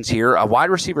key additions here, a wide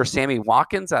receiver, Sammy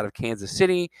Watkins out of Kansas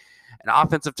City, an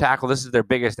offensive tackle, this is their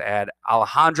biggest add,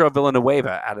 Alejandro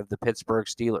Villanueva out of the Pittsburgh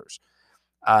Steelers.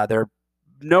 Their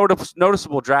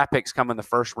noticeable draft picks come in the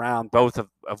first round, both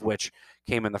of which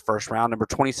came in the first round. Number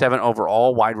 27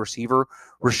 overall, wide receiver,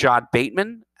 Rashad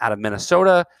Bateman out of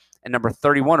Minnesota, and number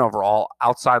 31 overall,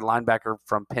 outside linebacker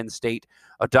from Penn State,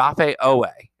 Odafe Owe.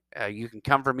 You can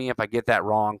come for me if I get that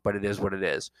wrong, but it is what it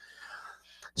is.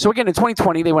 So again, in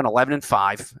 2020, they went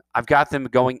 11-5. I've got them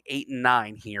going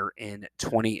 8-9 here in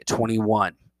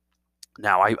 2021.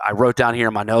 Now, I wrote down here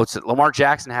in my notes that Lamar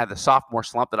Jackson had the sophomore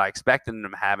slump that I expected him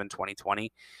to have in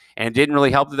 2020, and it didn't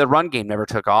really help that the run game never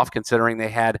took off, considering they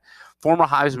had former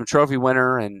Heisman Trophy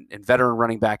winner and veteran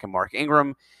running back in Mark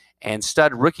Ingram and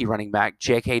stud rookie running back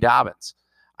J.K. Dobbins.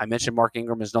 I mentioned Mark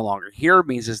Ingram is no longer here,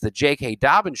 means it's the J.K.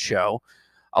 Dobbins show,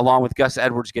 along with Gus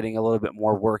Edwards getting a little bit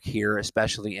more work here,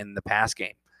 especially in the pass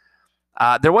game.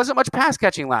 There wasn't much pass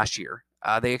catching last year.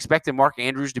 They expected Mark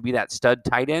Andrews to be that stud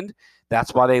tight end.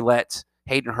 That's why they let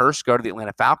Hayden Hurst go to the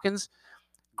Atlanta Falcons.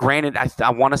 Granted,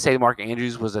 I want to say Mark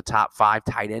Andrews was a top 5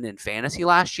 tight end in fantasy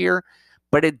last year,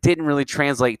 but it didn't really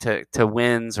translate to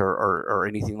wins or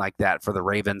anything like that for the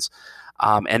Ravens.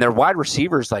 And their wide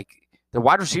receivers, their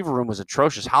wide receiver room was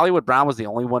atrocious. Hollywood Brown was the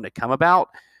only one to come about.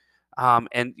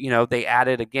 And, they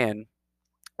added, again,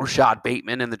 Rashad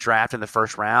Bateman in the draft in the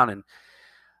first round and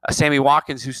Sammy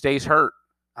Watkins, who stays hurt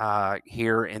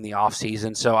here in the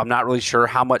offseason. So I'm not really sure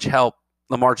how much help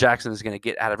Lamar Jackson is going to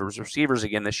get out of his receivers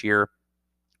again this year,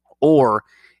 or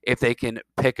if they can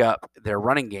pick up their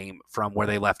running game from where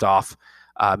they left off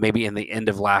maybe in the end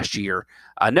of last year.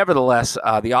 Nevertheless,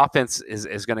 the offense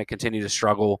is going to continue to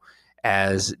struggle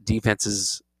as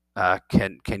defenses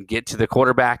can get to the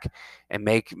quarterback and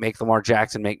make Lamar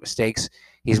Jackson make mistakes.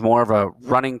 He's more of a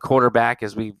running quarterback,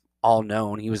 as we've all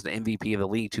known. He was the MVP of the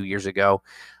league 2 years ago.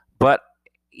 But,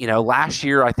 last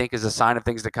year I think is a sign of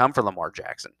things to come for Lamar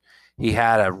Jackson. He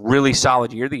had a really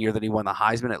solid year, the year that he won the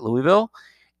Heisman at Louisville,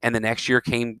 and the next year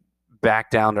came back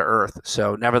down to earth.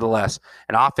 So nevertheless,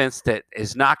 an offense that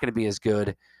is not going to be as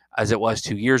good as it was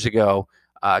 2 years ago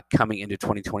coming into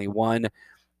 2021.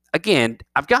 Again,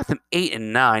 I've got them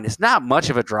 8-9. It's not much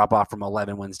of a drop off from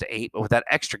 11 wins to 8, but with that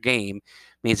extra game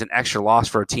means an extra loss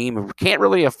for a team who can't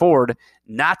really afford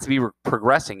not to be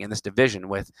progressing in this division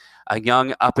with a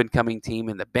young up-and-coming team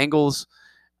in the Bengals,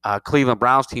 Cleveland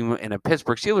Browns team, and a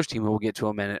Pittsburgh Steelers team, who we'll get to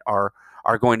in a minute, are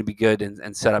going to be good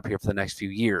and set up here for the next few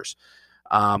years.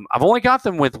 I've only got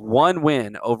them with one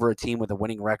win over a team with a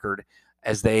winning record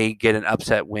as they get an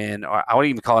upset win, or I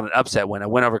wouldn't even call it an upset win, a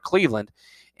win over Cleveland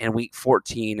in Week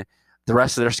 14. The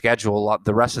rest of their schedule,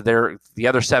 the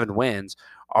other 7 wins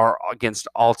are against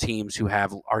all teams who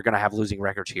are going to have losing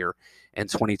records here in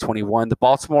 2021. The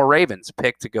Baltimore Ravens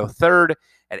picked to go third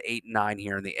at 8-9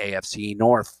 here in the AFC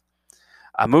North.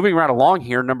 Moving right along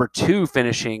here, number 2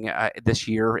 finishing this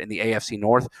year in the AFC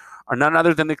North are none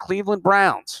other than the Cleveland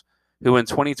Browns, who in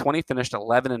 2020 finished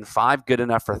 11-5, good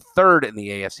enough for third in the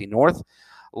AFC North.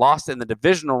 Lost in the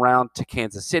divisional round to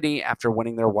Kansas City after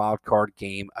winning their wild card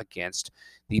game against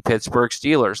the Pittsburgh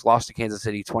Steelers. Lost to Kansas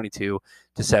City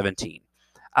 22-17.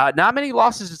 Not many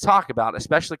losses to talk about,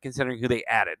 especially considering who they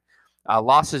added.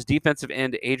 Losses: defensive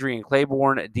end Adrian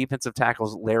Claiborne, defensive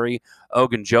tackles Larry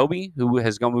Ogunjobi, who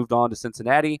has moved on to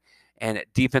Cincinnati, and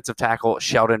defensive tackle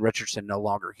Sheldon Richardson, no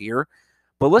longer here.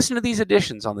 But listen to these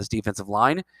additions on this defensive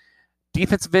line.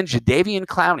 Defensive end Jadeveon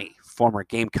Clowney, former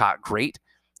Gamecock great,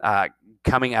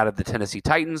 coming out of the Tennessee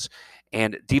Titans,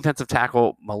 and defensive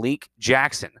tackle Malik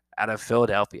Jackson out of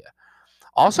Philadelphia.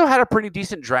 Also had a pretty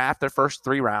decent draft their first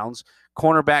 3 rounds.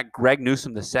 Cornerback Greg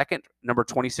Newsome II, number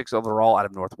 26 overall out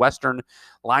of Northwestern.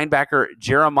 Linebacker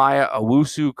Jeremiah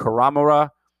Owusu Koramoah.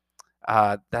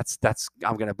 That's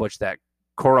I'm going to butcher that.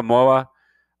 Koramoah.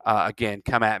 Again,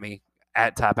 come at me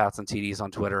at Top Outs and TDs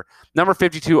on Twitter. Number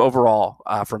 52 overall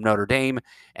from Notre Dame.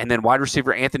 And then wide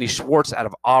receiver Anthony Schwartz out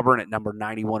of Auburn at number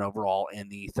 91 overall in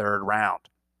the 3rd round.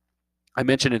 I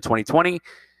mentioned in 2020,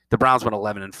 the Browns went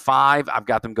 11-5. I've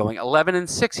got them going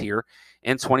 11-6 here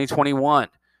in 2021.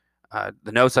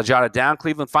 The notes I jotted down: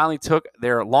 Cleveland finally took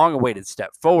their long-awaited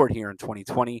step forward here in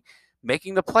 2020,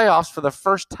 making the playoffs for the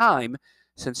first time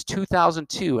since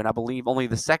 2002, and I believe only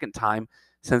the second time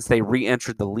since they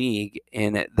re-entered the league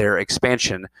in their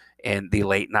expansion in the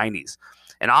late 90s.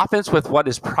 An offense with what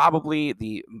is probably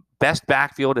the best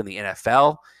backfield in the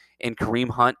NFL in Kareem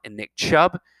Hunt and Nick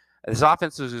Chubb. This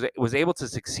offense was able to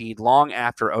succeed long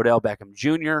after Odell Beckham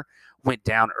Jr. went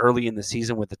down early in the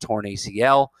season with the torn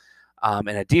ACL. And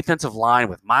a defensive line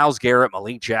with Myles Garrett,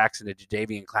 Malik Jackson, and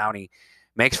Jadeveon Clowney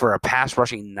makes for a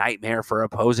pass-rushing nightmare for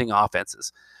opposing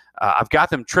offenses. I've got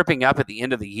them tripping up at the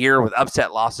end of the year with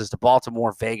upset losses to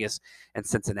Baltimore, Vegas, and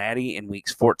Cincinnati in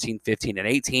weeks 14, 15, and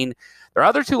 18. Their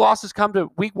other two losses come to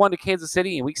week 1 to Kansas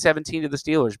City and week 17 to the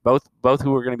Steelers, both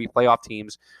who are going to be playoff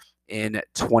teams in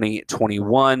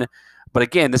 2021. But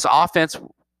again, this offense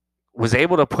was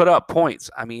able to put up points.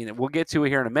 I mean, we'll get to it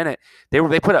here in a minute. They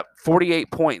put up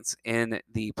 48 points in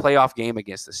the playoff game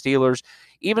against the Steelers.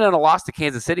 Even in a loss to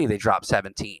Kansas City, they dropped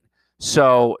 17.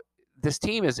 So this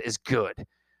team is good.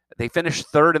 They finished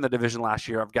 3rd in the division last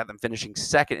year. I've got them finishing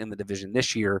 2nd in the division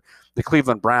this year. The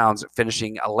Cleveland Browns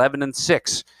finishing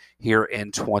 11-6 here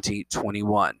in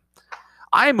 2021.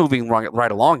 I am moving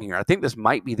right along here. I think this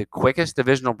might be the quickest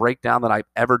divisional breakdown that I've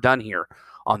ever done here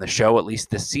on the show, at least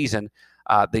this season.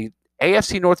 The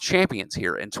AFC North champions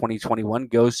here in 2021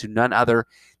 goes to none other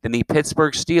than the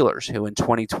Pittsburgh Steelers, who in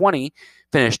 2020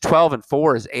 finished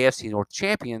 12-4 as AFC North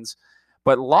champions,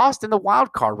 but lost in the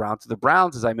wild card round to the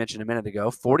Browns, as I mentioned a minute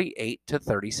ago,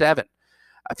 48-37.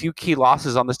 A few key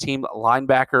losses on this team.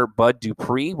 Linebacker Bud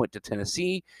Dupree went to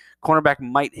Tennessee. Cornerback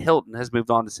Mike Hilton has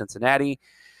moved on to Cincinnati.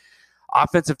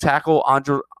 Offensive tackle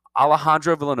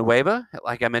Alejandro Villanueva,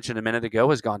 like I mentioned a minute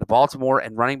ago, has gone to Baltimore,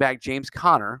 and running back James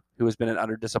Conner, who has been an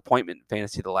utter disappointment in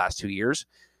fantasy the last 2 years,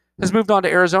 has moved on to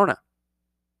Arizona.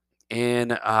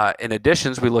 In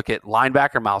additions, we look at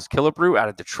linebacker Miles Killebrew out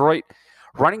of Detroit,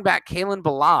 running back Kalen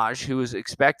Ballage, who is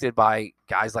expected by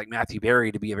guys like Matthew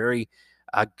Berry to be a very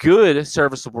good,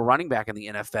 serviceable running back in the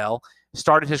NFL.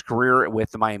 Started his career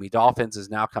with the Miami Dolphins, is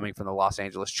now coming from the Los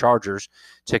Angeles Chargers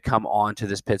to come on to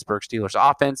this Pittsburgh Steelers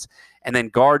offense. And then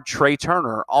guard Trey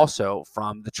Turner, also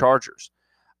from the Chargers.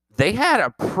 They had a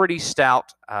pretty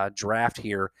stout draft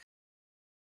here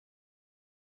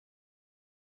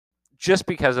just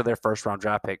because of their first-round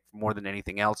draft pick more than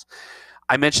anything else.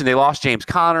 I mentioned they lost James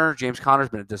Conner. James Conner's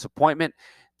been a disappointment.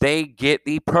 They get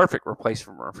the perfect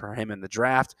replacement for him in the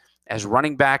draft as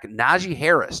running back Najee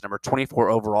Harris, number 24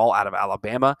 overall out of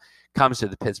Alabama, comes to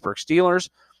the Pittsburgh Steelers,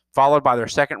 followed by their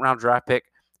second-round draft pick,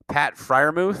 Pat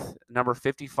Freiermuth, number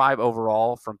 55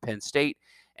 overall from Penn State,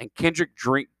 and Kendrick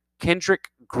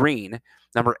Green,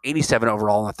 number 87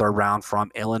 overall in the third round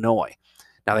from Illinois.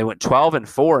 Now, they went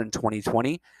 12-4 in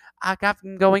 2020. I got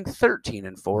them going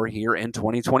 13-4 here in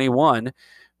 2021,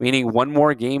 meaning one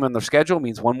more game on their schedule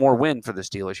means one more win for the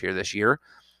Steelers here this year.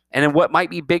 And in what might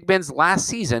be Big Ben's last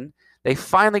season, they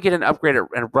finally get an upgrade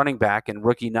at running back and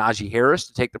rookie Najee Harris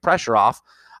to take the pressure off,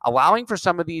 allowing for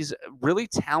some of these really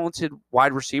talented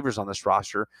wide receivers on this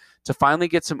roster to finally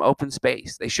get some open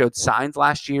space. They showed signs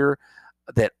last year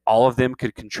that all of them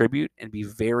could contribute and be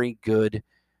very good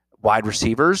wide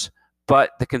receivers,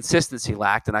 but the consistency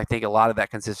lacked, and I think a lot of that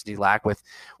consistency lacked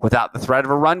without the threat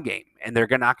of a run game, and they're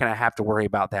not going to have to worry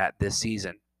about that this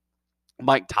season.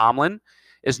 Mike Tomlin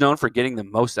is known for getting the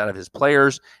most out of his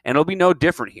players, and it'll be no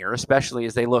different here, especially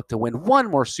as they look to win one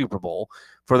more Super Bowl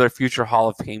for their future Hall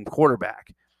of Fame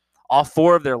quarterback. All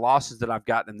 4 of their losses that I've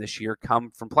gotten this year come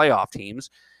from playoff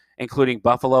teams, including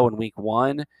Buffalo in Week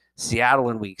 1, Seattle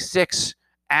in Week 6,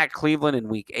 at Cleveland in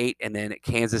Week 8, and then at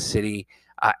Kansas City,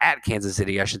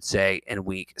 in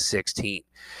Week 16.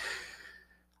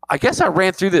 I guess I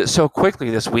ran through this so quickly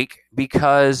this week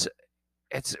because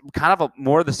it's kind of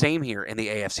more of the same here in the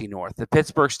AFC North. The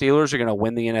Pittsburgh Steelers are going to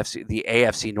win the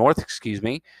AFC North,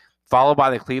 followed by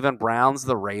the Cleveland Browns,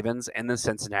 the Ravens, and the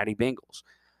Cincinnati Bengals.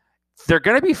 They're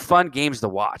going to be fun games to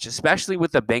watch, especially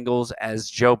with the Bengals as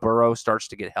Joe Burrow starts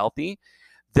to get healthy.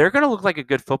 They're going to look like a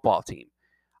good football team.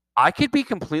 I could be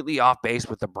completely off base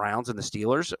with the Browns and the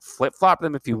Steelers. Flip-flop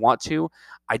them if you want to.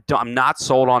 I'm not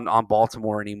sold on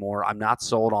Baltimore anymore. I'm not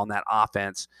sold on that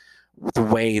offense, the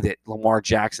way that Lamar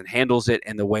Jackson handles it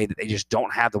and the way that they just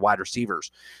don't have the wide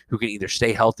receivers who can either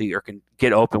stay healthy or can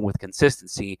get open with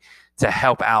consistency to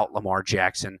help out Lamar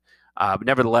Jackson. But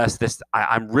nevertheless,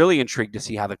 I'm really intrigued to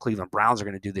see how the Cleveland Browns are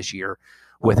going to do this year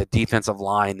with a defensive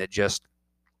line that just,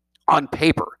 on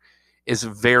paper, is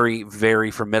very, very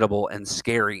formidable and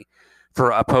scary for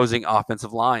opposing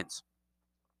offensive lines.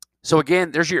 So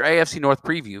again, there's your AFC North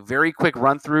preview. Very quick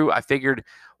run through. I figured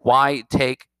why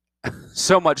take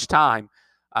so much time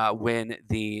when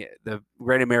the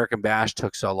Great American Bash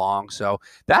took so long. So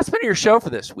that's been your show for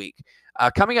this week.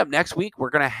 Coming up next week, we're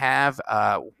going to have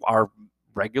our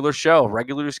regularly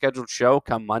scheduled show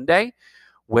come Monday,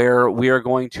 where we are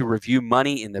going to review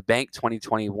Money in the Bank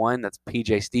 2021. That's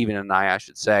PJ Steven and I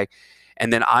should say.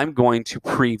 And then I'm going to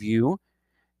preview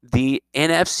the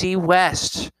NFC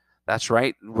West. That's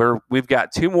right. We've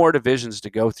got 2 more divisions to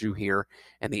go through here,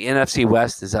 and the NFC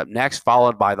West is up next,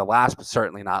 followed by the last but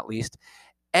certainly not least,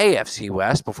 AFC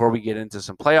West, before we get into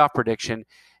some playoff prediction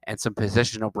and some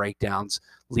positional breakdowns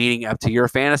leading up to your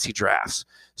fantasy drafts.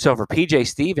 So for PJ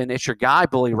Steven, it's your guy,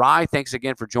 Bully Rye. Thanks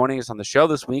again for joining us on the show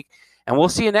this week, and we'll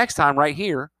see you next time right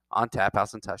here on Tap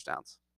House and Touchdowns.